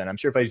 100%. I'm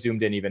sure if I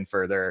zoomed in even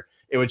further,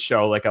 it would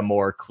show like a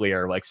more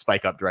clear, like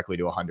spike up directly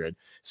to 100.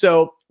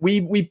 So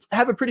we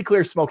have a pretty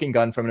clear smoking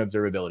gun from an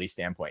observability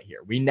standpoint here.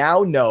 We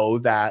now know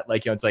that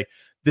like, it's like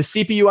the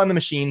CPU on the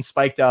machine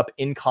spiked up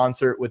in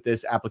concert with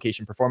this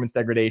application performance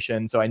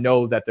degradation. So I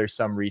know that there's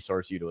some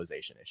resource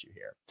utilization issue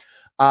here.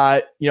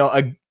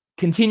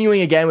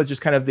 Continuing again with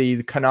just kind of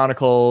the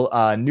canonical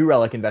New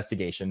Relic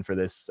investigation for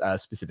this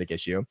specific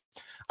issue,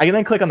 I can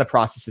then click on the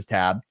processes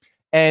tab.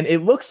 And it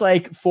looks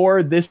like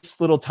for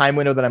this little time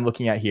window that I'm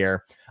looking at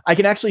here, I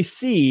can actually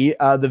see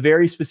the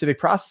very specific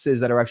processes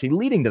that are actually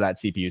leading to that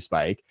CPU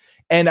spike.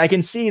 And I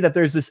can see that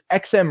there's this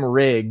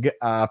XMRig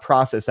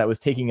process that was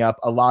taking up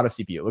a lot of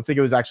CPU. It looks like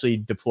it was actually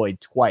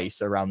deployed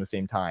twice around the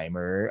same time,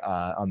 or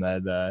on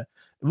it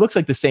looks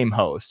like the same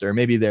host, or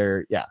maybe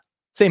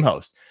same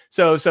host.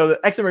 So the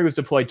XMRig was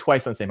deployed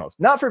twice on the same host,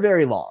 not for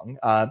very long.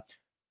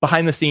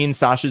 Behind the scenes,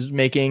 Sasha's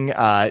making,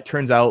 it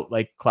turns out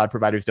like cloud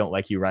providers don't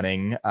like you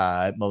running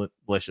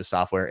malicious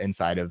software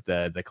inside of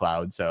the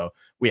cloud. So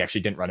we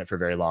actually didn't run it for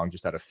very long,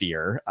 just out of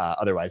fear.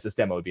 Otherwise, this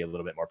demo would be a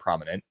little bit more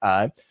prominent.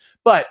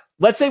 But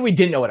let's say we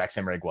didn't know what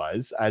XMRig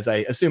was, as I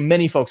assume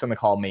many folks on the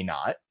call may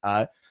not.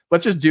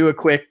 Let's just do a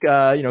quick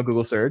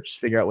Google search,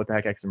 figure out what the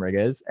heck XMRig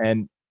is.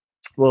 And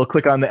we'll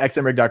click on the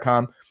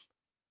xmrig.com.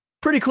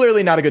 Pretty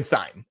clearly not a good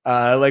sign.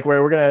 Like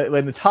where we're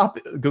gonna, the top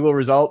Google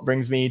result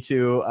brings me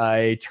to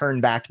a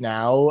turn back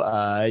now.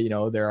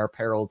 There are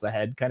perils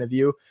ahead kind of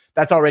view.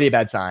 That's already a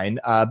bad sign.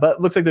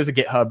 But looks like there's a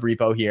GitHub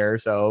repo here,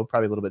 so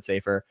probably a little bit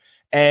safer.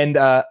 And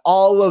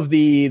all of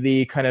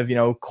the kind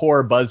of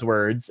core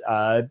buzzwords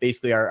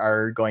basically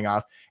are going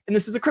off. And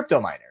this is a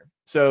crypto miner.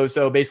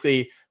 So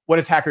basically, what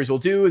attackers will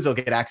do is they'll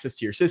get access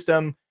to your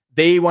system.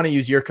 They want to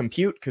use your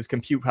compute because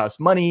compute costs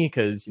money,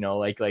 because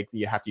like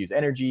you have to use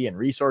energy and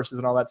resources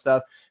and all that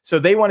stuff. So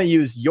they want to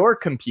use your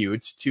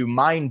compute to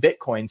mine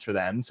Bitcoins for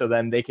them, so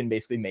then they can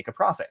basically make a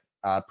profit.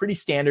 Pretty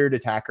standard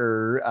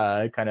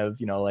attacker kind of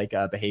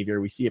behavior.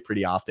 We see it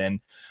pretty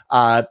often.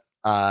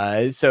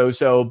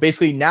 So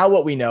basically now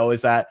what we know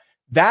is that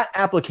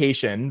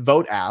application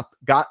Vote app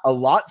got a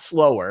lot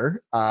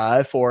slower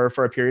for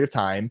a period of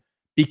time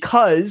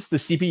because the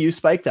CPU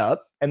spiked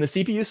up. And the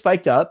CPU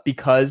spiked up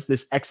because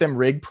this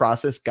XMRig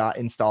process got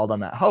installed on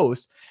that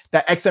host.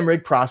 That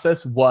XMRig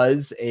process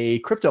was a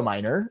crypto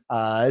miner.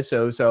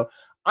 So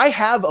I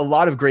have a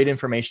lot of great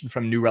information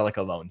from New Relic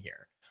alone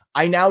here.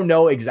 I now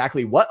know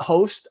exactly what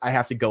host I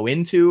have to go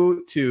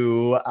into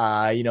to,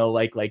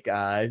 like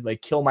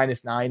kill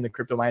 -9, the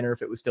crypto miner,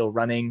 if it was still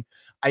running.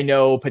 I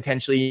know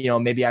potentially,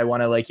 maybe I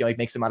want to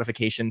make some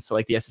modifications to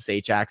like the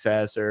SSH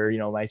access or,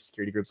 my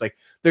security groups. Like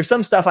there's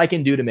some stuff I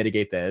can do to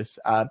mitigate this.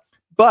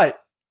 But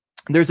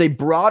there's a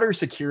broader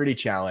security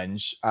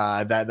challenge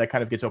that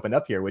kind of gets opened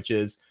up here, which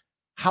is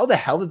how the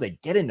hell did they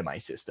get into my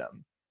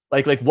system?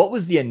 Like what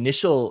was the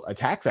initial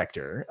attack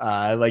vector?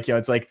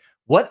 It's like,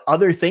 what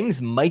other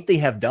things might they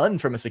have done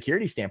from a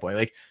security standpoint?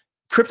 Like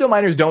crypto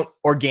miners don't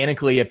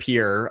organically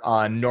appear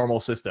on normal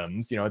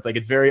systems. It's like,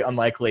 it's very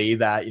unlikely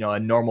that, a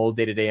normal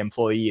day-to-day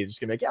employee is just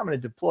gonna be like, yeah, I'm going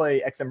to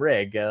deploy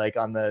XMRig like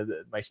on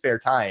my spare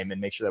time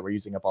and make sure that we're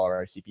using up all of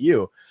our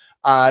CPU.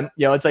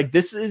 It's like,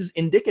 this is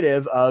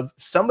indicative of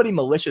somebody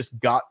malicious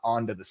got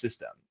onto the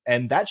system,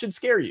 and that should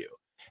scare you.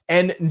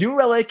 And New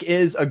Relic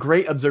is a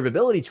great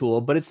observability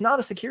tool, but it's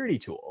not a security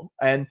tool.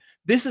 And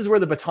this is where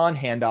the baton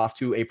handoff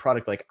to a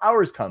product like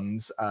ours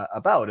comes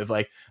about, of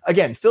like,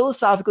 again,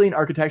 philosophically and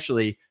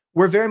architecturally,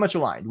 we're very much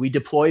aligned. We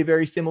deploy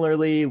very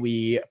similarly.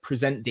 We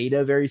present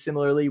data very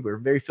similarly. We're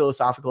very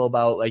philosophical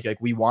about like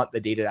we want the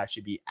data to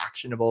actually be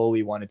actionable.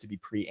 We want it to be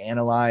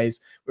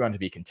pre-analyzed. We want it to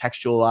be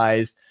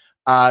contextualized.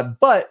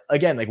 But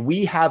again, like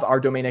we have our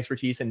domain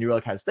expertise and New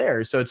Relic has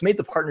theirs. So it's made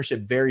the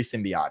partnership very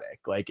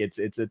symbiotic. Like it's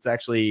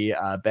actually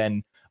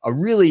been a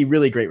really,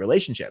 really great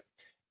relationship.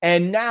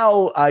 And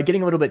now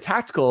getting a little bit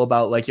tactical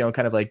about like,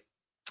 kind of like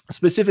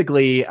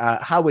specifically,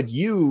 how would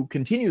you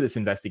continue this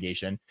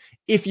investigation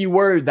if you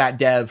were that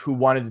dev who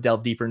wanted to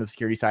delve deeper into the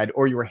security side,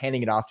 or you were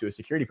handing it off to a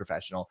security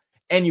professional?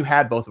 and you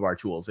had both of our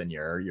tools in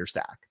your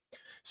stack.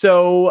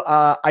 So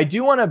I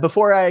do want to,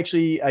 before I get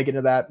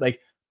into that, like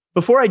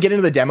before I get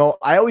into the demo,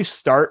 I always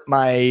start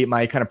my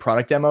kind of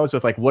product demos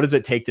with like, what does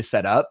it take to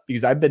set up?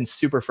 Because I've been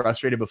super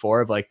frustrated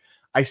before of like,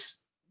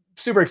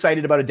 super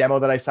excited about a demo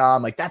that I saw.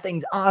 I'm like, that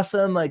thing's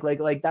awesome. Like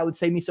that would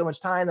save me so much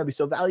time. That'd be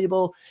so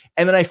valuable.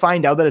 And then I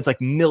find out that it's like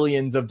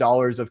millions of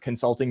dollars of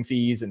consulting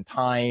fees and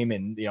time.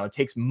 And, you know, it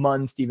takes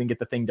months to even get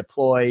the thing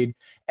deployed.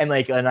 And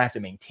I have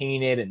to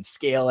maintain it and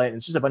scale it. And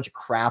it's just a bunch of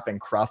crap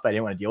and cruff that I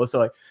didn't want to deal with. So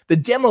like the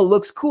demo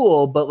looks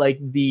cool, but like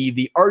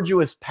the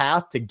arduous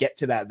path to get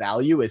to that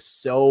value is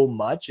so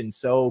much and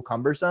so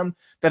cumbersome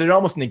that it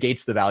almost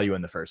negates the value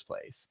in the first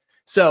place.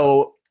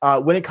 So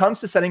when it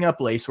comes to setting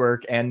up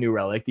Lacework and New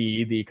Relic,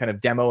 the kind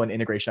of demo and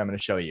integration I'm going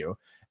to show you,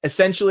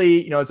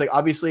 essentially, you know, it's like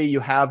obviously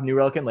you have New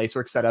Relic and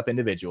Lacework set up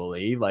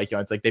individually. Like, you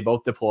know, it's like they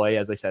both deploy,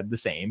 as I said, the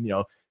same, you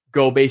know,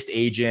 Go-based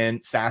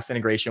agent, SaaS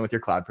integration with your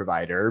cloud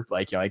provider,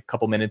 like, you know, like a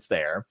couple minutes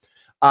there.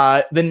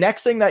 The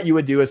next thing that you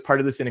would do as part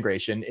of this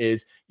integration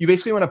is you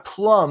basically want to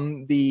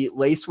plumb the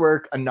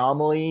Lacework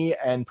anomaly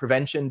and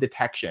prevention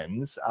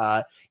detections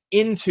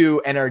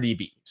into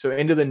NRDB, so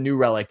into the New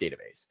Relic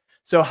database.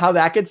 So how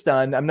that gets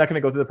done, I'm not going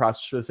to go through the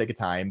process for the sake of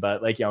time,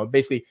 but like, you know,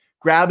 basically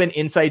grab an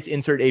insights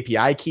insert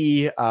API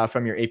key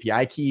from your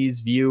API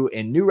keys view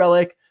in New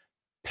Relic,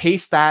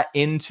 paste that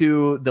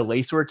into the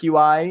Lacework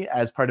UI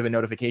as part of a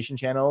notification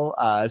channel.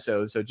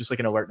 So just like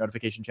an alert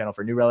notification channel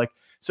for New Relic.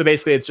 So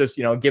basically it's just,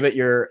 you know, give it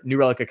your New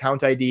Relic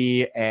account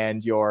ID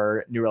and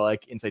your New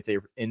Relic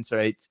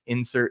insights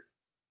insert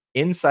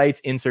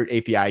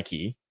API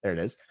key. There it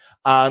is.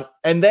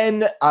 And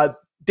then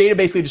data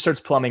basically just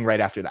starts plumbing right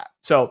after that.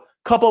 So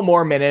couple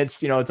more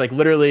minutes, you know, it's like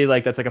literally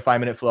like that's like a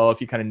 5-minute flow if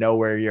you kind of know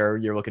where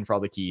you're looking for all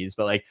the keys.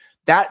 But like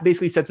that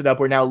basically sets it up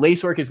where now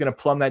Lacework is going to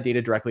plumb that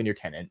data directly in your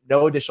tenant.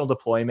 No additional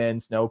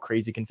deployments, no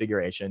crazy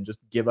configuration. Just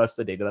give us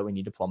the data that we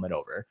need to plumb it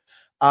over.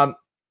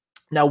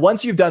 Now,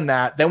 once you've done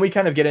that, then we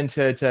kind of get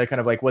into kind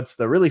of like what's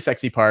the really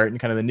sexy part and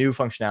kind of the new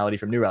functionality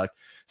from New Relic.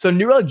 So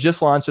New Relic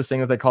just launched this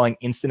thing that they're calling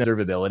instant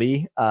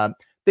observability.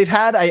 They've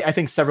had, I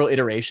think, several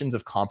iterations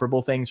of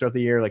comparable things throughout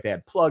the year. Like they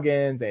had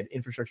plugins, they had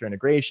infrastructure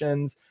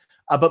integrations.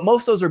 But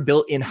most of those are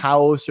built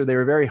in-house or they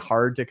were very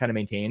hard to kind of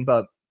maintain.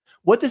 But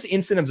what this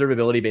instant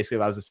observability basically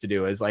allows us to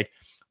do is like,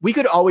 we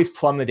could always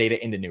plumb the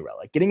data into New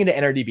Relic. Getting into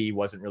NRDB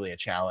wasn't really a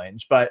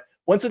challenge. But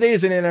once the data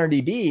is in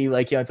NRDB,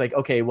 like, you know, it's like,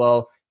 okay,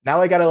 well,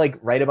 now I got to like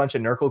write a bunch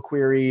of NERCL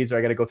queries or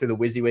I got to go through the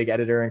WYSIWYG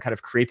editor and kind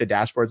of create the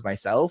dashboards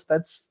myself.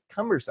 That's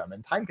cumbersome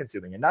and time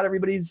consuming. And not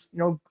everybody's, you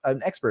know,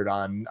 an expert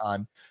on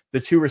the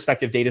two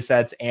respective data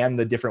sets and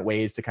the different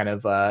ways to kind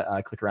of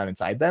click around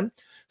inside them.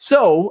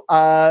 So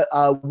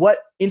what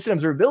instant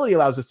observability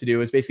allows us to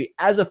do is basically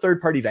as a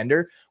third-party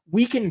vendor,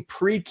 we can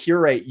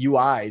pre-curate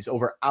UIs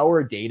over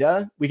our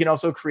data. We can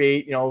also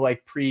create, you know,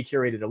 like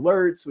pre-curated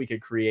alerts. We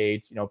could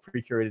create, you know,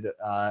 pre-curated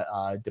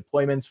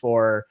deployments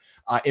for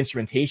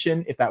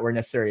instrumentation if that were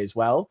necessary as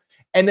well.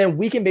 And then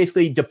we can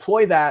basically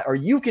deploy that, or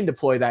you can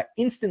deploy that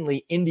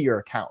instantly into your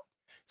account.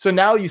 So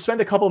now you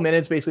spend a couple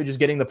minutes basically just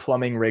getting the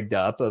plumbing rigged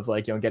up of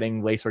like, you know,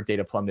 getting Lacework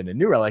data plumbed into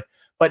New Relic.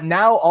 But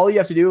now all you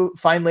have to do,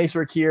 find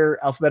Lacework here,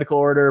 alphabetical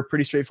order,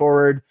 pretty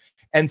straightforward,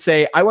 and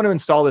say, I want to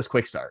install this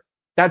quickstart.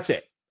 That's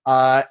it.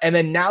 And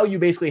then now you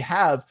basically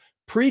have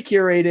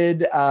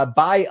pre-curated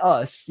by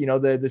us, you know,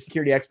 the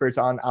security experts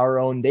on our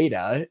own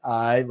data,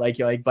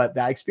 but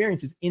that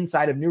experience is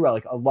inside of New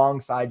Relic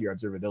alongside your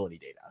observability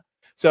data.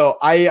 So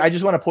I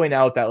just want to point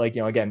out that, like,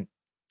 you know, again,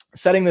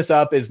 setting this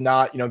up is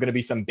not, you know, going to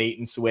be some bait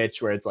and switch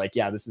where it's like,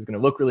 yeah, this is going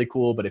to look really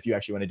cool, but if you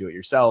actually want to do it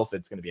yourself,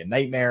 it's going to be a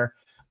nightmare.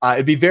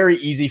 It'd be very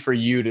easy for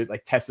you to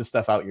like test this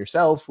stuff out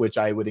yourself, which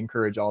I would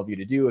encourage all of you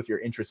to do if you're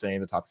interested in any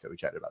of the topics that we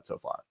chatted about so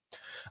far.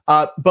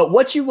 But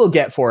what you will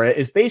get for it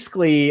is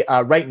basically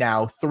right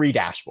now 3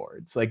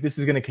 dashboards. Like this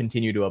is going to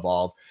continue to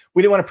evolve.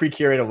 We didn't want to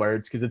pre-curate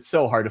alerts because it's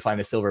so hard to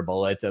find a silver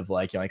bullet of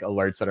like, you know, like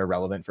alerts that are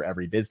relevant for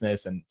every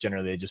business, and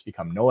generally they just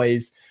become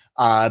noise.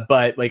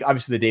 But like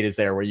obviously the data is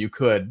there where you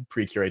could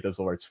pre-curate those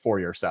alerts for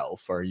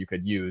yourself, or you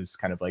could use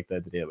kind of like the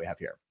data we have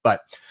here.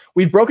 But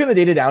we've broken the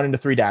data down into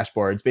 3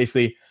 dashboards.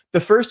 Basically, the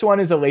first one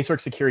is a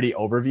Lacework security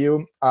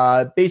overview.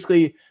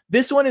 Basically,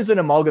 this one is an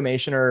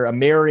amalgamation or a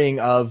mirroring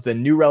of the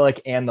New Relic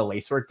and the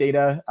Lacework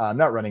data. I'm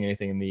not running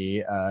anything in the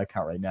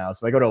account right now.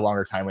 So if I go to a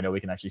longer time window,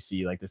 we can actually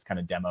see like this kind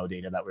of demo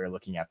data that we were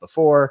looking at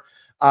before.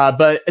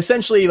 But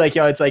essentially, like,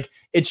 you know, it's like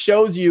it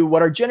shows you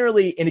what are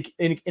generally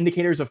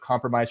indicators of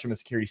compromise from a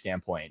security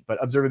standpoint, but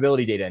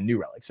observability data in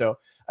New Relic. So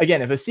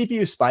again, if a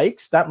CPU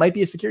spikes, that might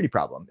be a security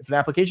problem. If an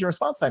application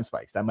response time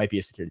spikes, that might be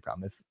a security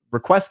problem. If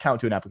request count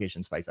to an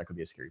application spikes, that could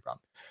be a security problem.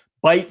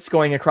 Bytes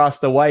going across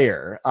the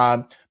wire.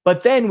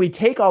 But then we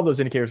take all those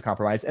indicators of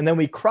compromise and then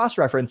we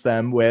cross-reference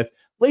them with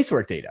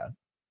Lacework data.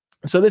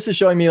 So this is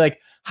showing me like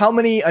how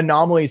many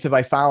anomalies have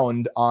I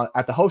found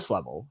at the host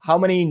level? How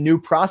many new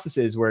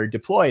processes were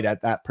deployed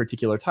at that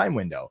particular time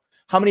window?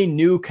 How many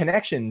new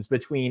connections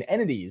between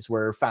entities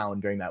were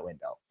found during that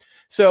window?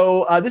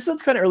 So this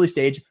one's kind of early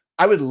stage.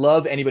 I would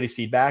love anybody's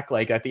feedback.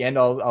 Like at the end,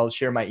 I'll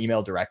share my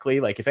email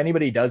directly. Like if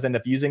anybody does end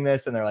up using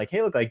this and they're like,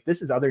 hey, look, like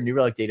this is other New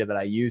Relic data that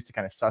I use to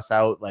kind of suss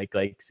out like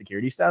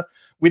security stuff,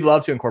 we'd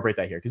love to incorporate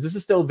that here because this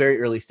is still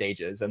very early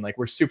stages and like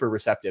we're super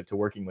receptive to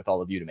working with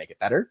all of you to make it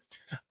better.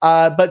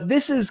 But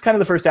this is kind of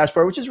the first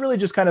dashboard, which is really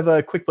just kind of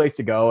a quick place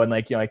to go. And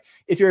like, you know, like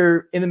if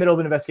you're in the middle of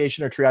an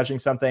investigation or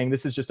triaging something,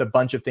 this is just a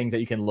bunch of things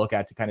that you can look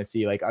at to kind of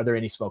see like, are there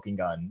any smoking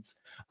guns?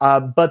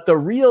 But the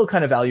real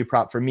kind of value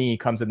prop for me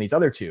comes in these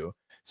other two.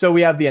 So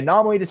we have the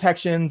anomaly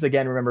detections.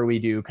 Again, remember we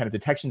do kind of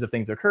detections of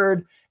things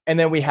occurred. And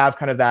then we have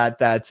kind of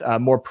that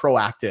more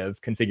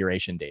proactive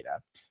configuration data.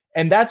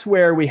 And that's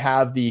where we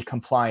have the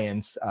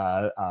compliance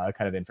kind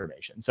of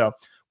information. So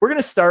we're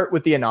going to start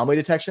with the anomaly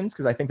detections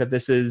because I think that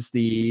this is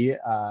the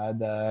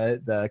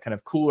kind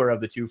of cooler of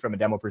the two from a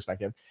demo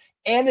perspective.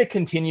 And it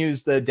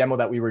continues the demo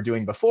that we were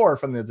doing before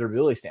from the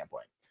observability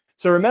standpoint.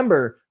 So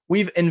remember,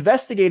 we've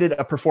investigated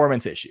a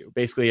performance issue.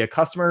 Basically, a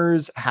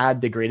customer's had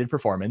degraded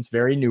performance,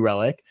 very New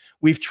Relic.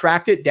 We've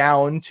tracked it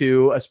down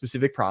to a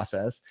specific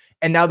process.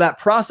 And now that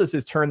process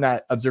has turned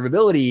that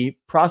observability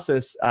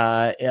process,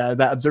 that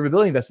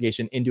observability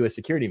investigation into a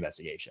security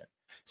investigation.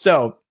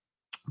 So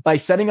by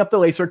setting up the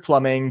Lacework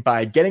plumbing,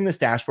 by getting this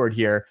dashboard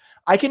here,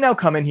 I can now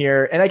come in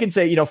here and I can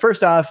say, you know,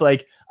 first off,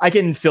 like I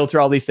can filter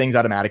all these things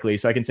automatically.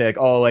 So I can say like,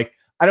 oh, like,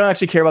 I don't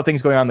actually care about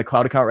things going on in the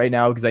cloud account right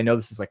now because I know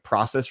this is like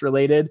process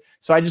related.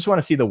 So I just want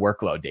to see the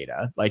workload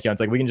data. Like, you know, it's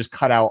like we can just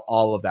cut out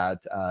all of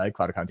that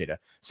cloud account data.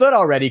 So that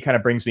already kind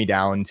of brings me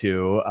down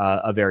to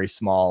a very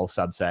small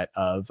subset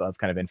of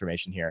kind of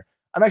information here.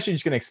 I'm actually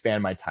just going to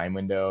expand my time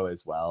window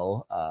as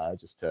well,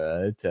 just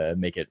to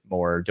make it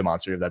more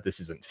demonstrative that this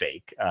isn't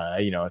fake.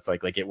 You know, it's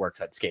like it works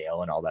at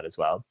scale and all that as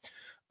well.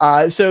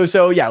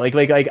 So yeah,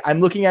 like I'm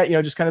looking at, you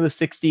know, just kind of the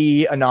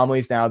 60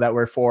 anomalies now that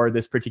were for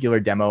this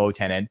particular demo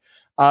tenant.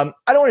 I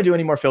don't want to do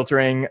any more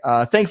filtering.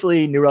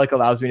 Thankfully, New Relic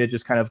allows me to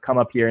just kind of come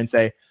up here and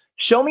say,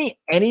 show me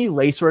any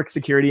Lacework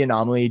security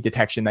anomaly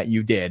detection that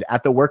you did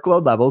at the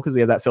workload level, because we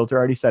have that filter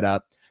already set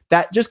up,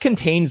 that just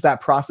contains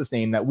that process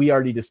name that we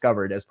already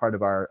discovered as part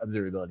of our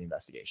observability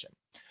investigation.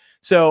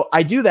 So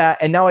I do that,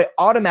 and now I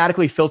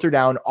automatically filter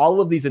down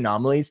all of these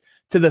anomalies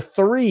to the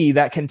 3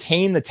 that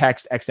contain the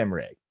text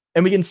XMRig.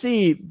 And we can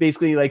see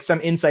basically like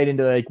some insight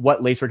into like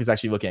what Lacework is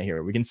actually looking at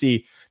here. We can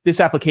see this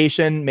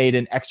application made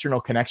an external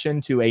connection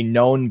to a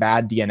known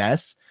bad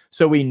DNS.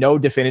 So we know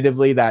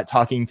definitively that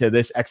talking to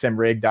this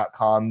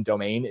xmrig.com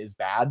domain is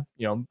bad.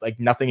 You know, like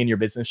nothing in your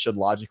business should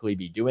logically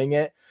be doing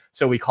it.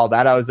 So we call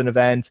that out as an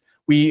event.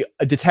 We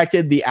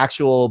detected the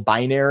actual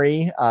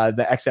binary,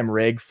 the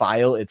xmrig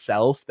file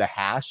itself, the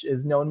hash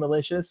is known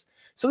malicious.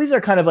 So these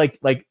are kind of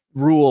like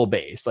rule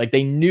based, like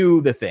they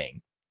knew the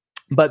thing.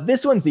 But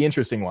this one's the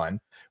interesting one,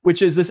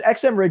 which is this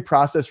xmrig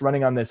process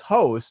running on this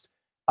host,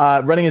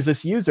 running as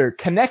this user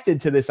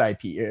connected to this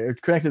IP or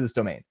connected to this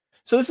domain.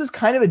 So this is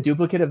kind of a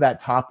duplicate of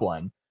that top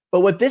one. But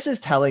what this is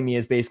telling me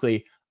is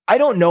basically, I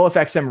don't know if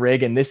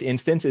xmrig in this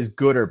instance is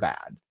good or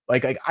bad.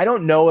 Like I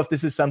don't know if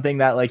this is something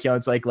that like, you know,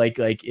 it's like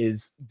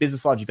is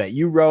business logic that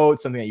you wrote,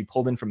 something that you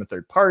pulled in from a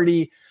third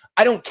party.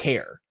 I don't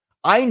care.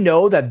 I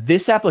know that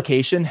this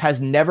application has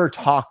never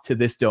talked to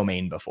this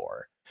domain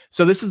before.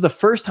 So this is the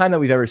first time that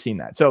we've ever seen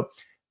that. So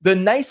the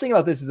nice thing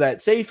about this is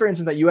that, say, for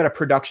instance, that you had a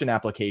production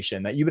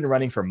application that you've been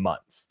running for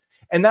months,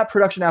 and that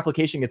production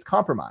application gets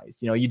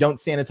compromised. You know, you don't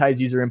sanitize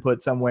user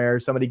input somewhere.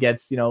 Somebody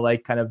gets, you know,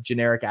 like kind of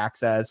generic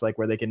access, like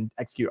where they can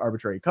execute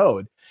arbitrary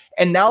code.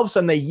 And now all of a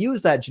sudden they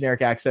use that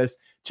generic access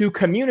to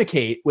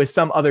communicate with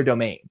some other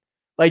domain.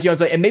 Like, you know,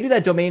 it's like, and maybe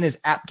that domain is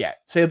apt-get.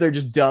 Say they're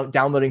just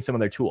downloading some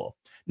other tool.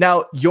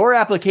 Now, your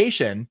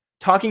application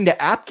talking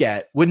to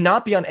apt-get would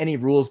not be on any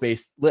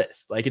rules-based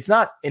list. Like, it's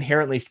not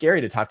inherently scary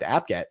to talk to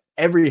apt-get.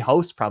 Every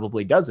host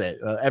probably does it.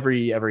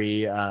 Every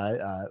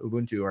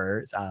Ubuntu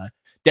or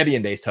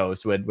Debian-based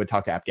host would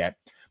talk to apt-get.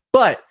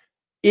 But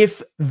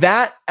if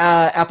that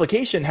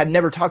application had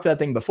never talked to that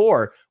thing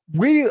before,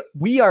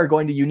 we are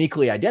going to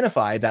uniquely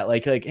identify that,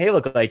 like, hey,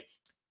 look, like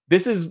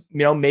this is, you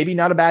know, maybe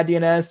not a bad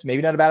DNS,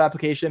 maybe not a bad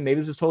application, maybe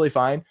this is totally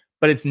fine,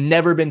 but it's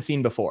never been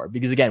seen before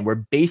because, again,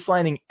 we're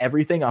baselining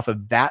everything off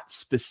of that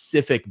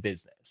specific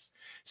business.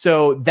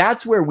 So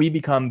that's where we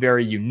become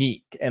very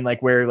unique, and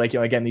like where, like, you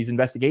know, again, these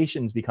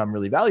investigations become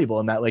really valuable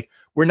in that, like,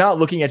 we're not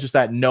looking at just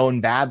that known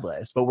bad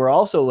list, but we're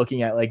also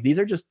looking at like, these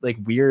are just like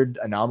weird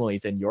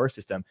anomalies in your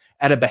system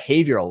at a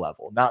behavioral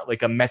level, not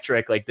like a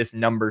metric, like this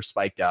number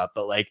spiked up,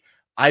 but like,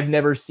 I've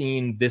never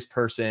seen this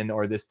person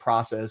or this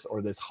process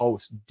or this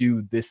host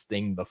do this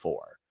thing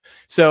before.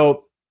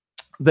 So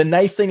the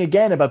nice thing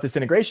again about this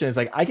integration is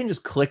like, I can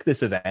just click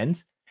this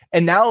event.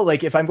 And now,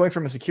 like, if I'm going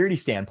from a security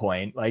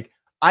standpoint, like,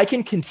 I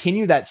can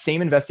continue that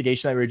same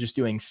investigation that we were just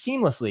doing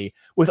seamlessly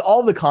with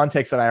all the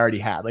context that I already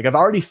had. Like, I've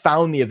already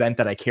found the event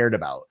that I cared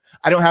about.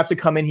 I don't have to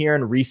come in here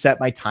and reset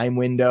my time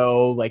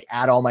window, like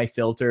add all my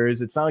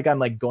filters. It's not like I'm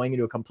like going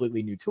into a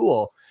completely new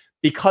tool.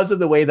 because of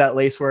the way that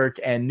Lacework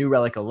and New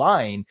Relic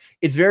align,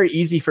 it's very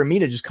easy for me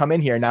to just come in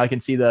here. Now I can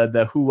see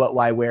the who, what,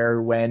 why,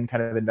 where, when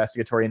kind of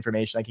investigatory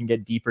information. I can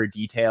get deeper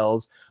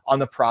details on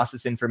the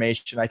process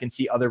information. I can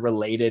see other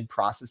related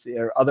processes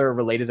or other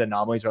related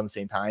anomalies around the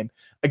same time.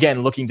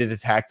 Again, looking to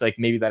detect like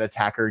maybe that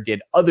attacker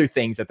did other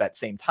things at that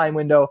same time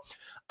window.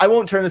 I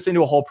won't turn this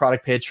into a whole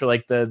product pitch for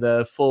like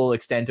the full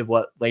extent of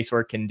what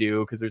Lacework can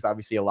do, because there's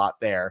obviously a lot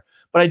there.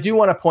 But I do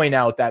want to point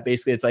out that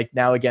basically it's like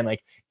now again,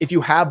 like if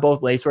you have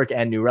both Lacework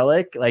and New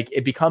Relic, like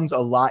it becomes a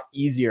lot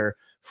easier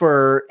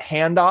for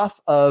handoff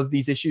of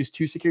these issues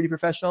to security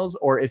professionals,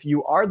 or if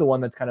you are the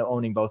one that's kind of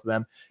owning both of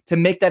them, to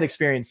make that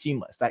experience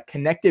seamless. That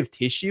connective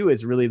tissue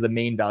is really the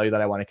main value that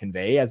I want to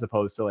convey, as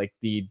opposed to like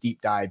the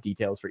deep dive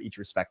details for each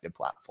respective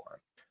platform.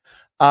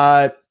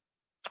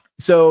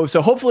 So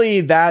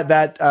hopefully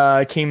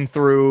that came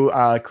through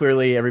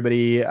clearly.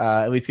 Everybody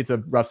at least gets a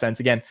rough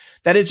sense. Again,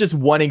 that is just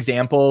one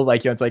example.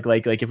 Like, you know, it's like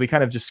if we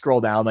kind of just scroll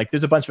down, like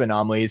there's a bunch of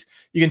anomalies.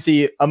 You can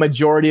see a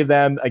majority of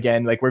them.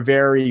 Again, like we're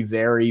very,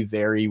 very,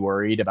 very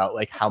worried about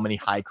like how many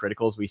high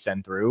criticals we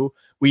send through.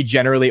 We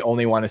generally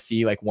only want to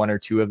see like 1 or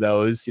 2 of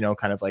those, you know,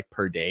 kind of like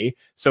per day,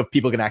 so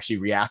people can actually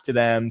react to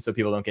them, so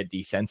people don't get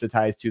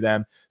desensitized to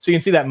them. So you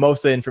can see that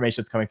most of the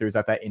information that's coming through is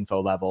at that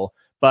info level.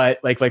 But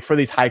like for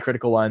these high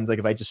critical ones, like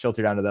if I just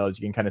filter down to those,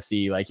 you can kind of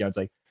see like, you know, it's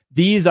like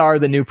these are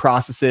the new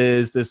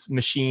processes, this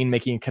machine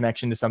making a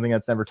connection to something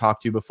that's never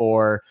talked to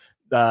before,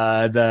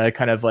 the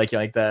kind of like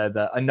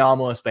the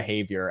anomalous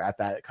behavior at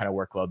that kind of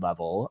workload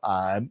level,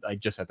 like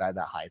just at that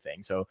high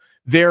thing. So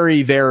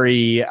very,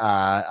 very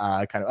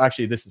kind of,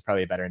 actually this is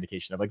probably a better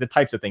indication of like the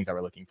types of things that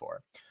we're looking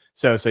for.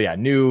 So yeah,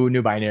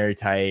 new binary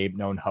type,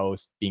 known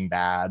host being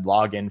bad,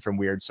 login from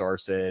weird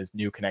sources,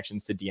 new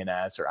connections to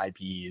DNS or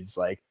IPs,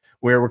 like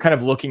where we're kind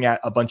of looking at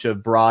a bunch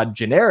of broad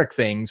generic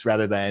things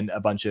rather than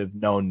a bunch of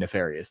known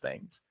nefarious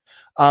things.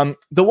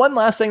 The one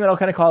last thing that I'll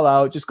kind of call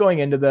out, just going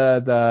into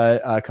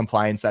the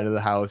compliance side of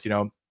the house, you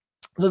know,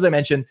 as I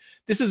mentioned,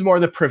 this is more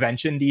the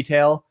prevention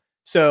detail.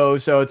 So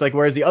it's like,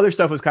 whereas the other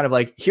stuff was kind of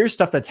like, here's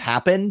stuff that's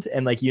happened,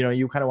 and like, you know,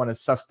 you kind of want to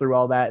suss through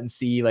all that and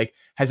see like,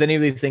 has any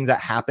of these things that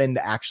happened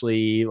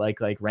actually like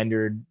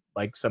rendered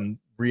like some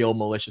real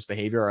malicious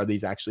behavior? Or are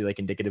these actually like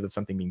indicative of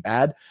something being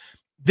bad?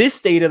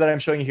 This data that I'm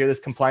showing you here, this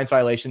compliance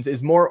violations,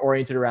 is more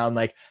oriented around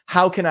like,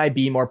 how can I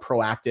be more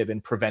proactive in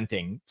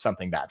preventing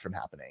something bad from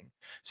happening?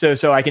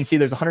 So I can see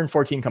there's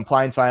 114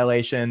 compliance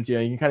violations. You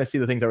know, you can kind of see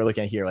the things that we're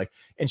looking at here, like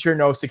ensure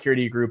no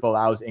security group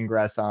allows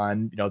ingress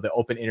on, you know, the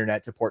open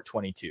internet to port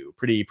 22.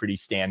 Pretty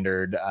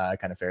standard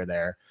kind of fare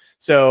there.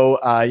 So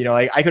you know,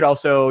 I could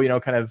also, you know,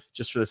 kind of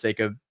just for the sake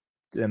of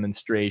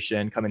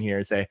demonstration, come in here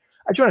and say,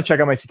 I just want to check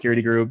out my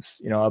security groups.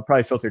 You know, I'll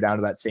probably filter down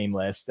to that same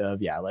list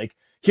of, yeah, like,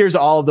 here's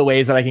all of the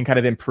ways that I can kind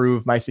of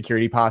improve my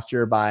security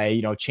posture by,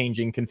 you know,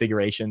 changing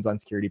configurations on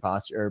security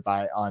posture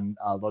on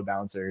load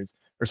balancers,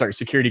 or sorry,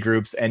 security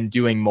groups, and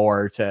doing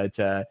more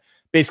to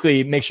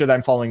basically make sure that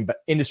I'm following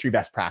industry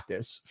best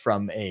practice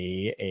from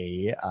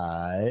a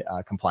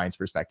compliance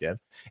perspective.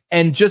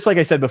 And just like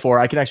I said before,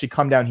 I can actually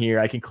come down here,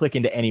 I can click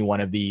into any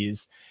one of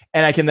these,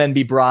 and I can then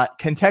be brought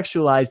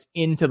contextualized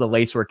into the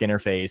Lacework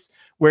interface,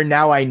 where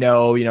now I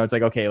know, you know, it's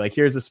like, okay, like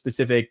here's a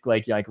specific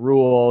like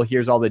rule,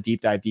 here's all the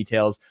deep dive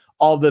details,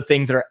 all the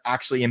things that are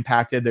actually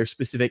impacted, their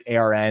specific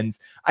ARNs.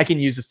 I can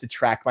use this to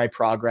track my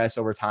progress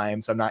over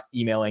time, so I'm not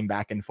emailing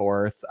back and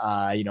forth.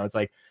 You know, it's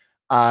like,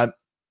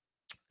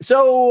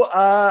 so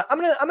I'm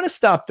gonna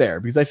stop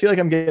there, because I feel like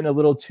I'm getting a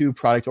little too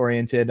product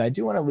oriented. I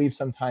do want to leave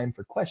some time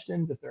for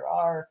questions if there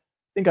are.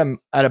 I think I'm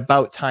at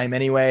about time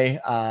anyway.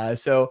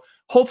 So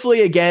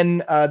hopefully,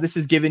 again, this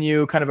has given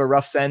you kind of a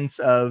rough sense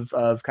of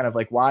kind of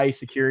like why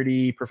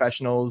security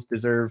professionals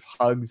deserve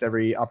hugs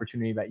every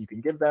opportunity that you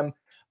can give them.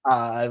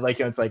 Like,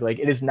 you know, it's like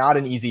it is not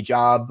an easy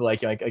job.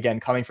 Like again,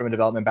 coming from a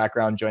development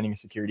background, joining a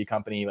security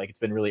company, like it's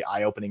been really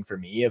eye-opening for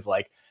me of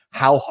like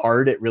how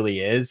hard it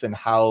really is, and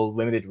how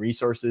limited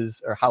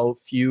resources, or how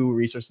few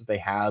resources they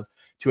have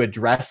to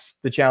address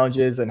the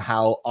challenges, and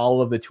how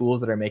all of the tools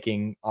that are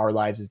making our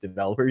lives as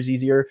developers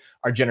easier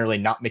are generally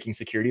not making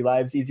security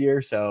lives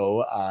easier.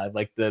 So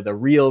like the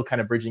real kind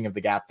of bridging of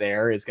the gap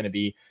there is going to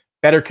be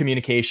better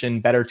communication,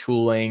 better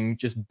tooling,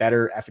 just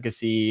better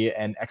efficacy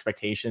and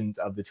expectations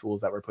of the tools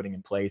that we're putting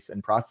in place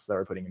and processes that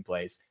we're putting in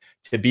place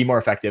to be more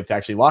effective, to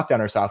actually lock down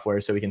our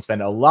software, so we can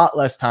spend a lot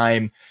less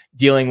time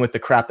dealing with the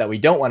crap that we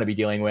don't want to be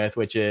dealing with,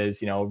 which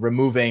is, you know,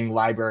 removing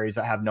libraries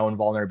that have known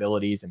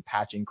vulnerabilities and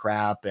patching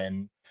crap,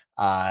 and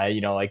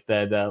you know, like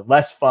the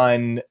less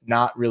fun,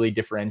 not really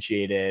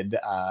differentiated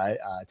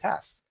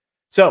tasks.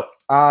 So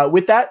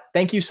with that,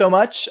 thank you so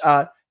much.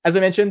 As I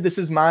mentioned, this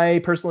is my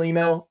personal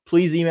email.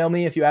 Please email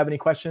me if you have any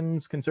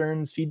questions,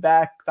 concerns,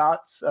 feedback,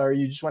 thoughts, or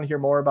you just want to hear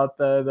more about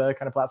the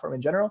kind of platform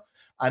in general.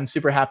 I'm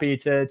super happy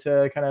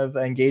to kind of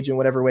engage in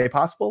whatever way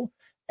possible.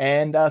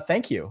 And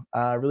thank you.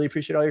 Really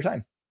appreciate all your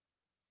time.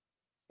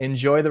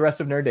 Enjoy the rest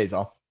of Nerd Days,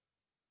 all.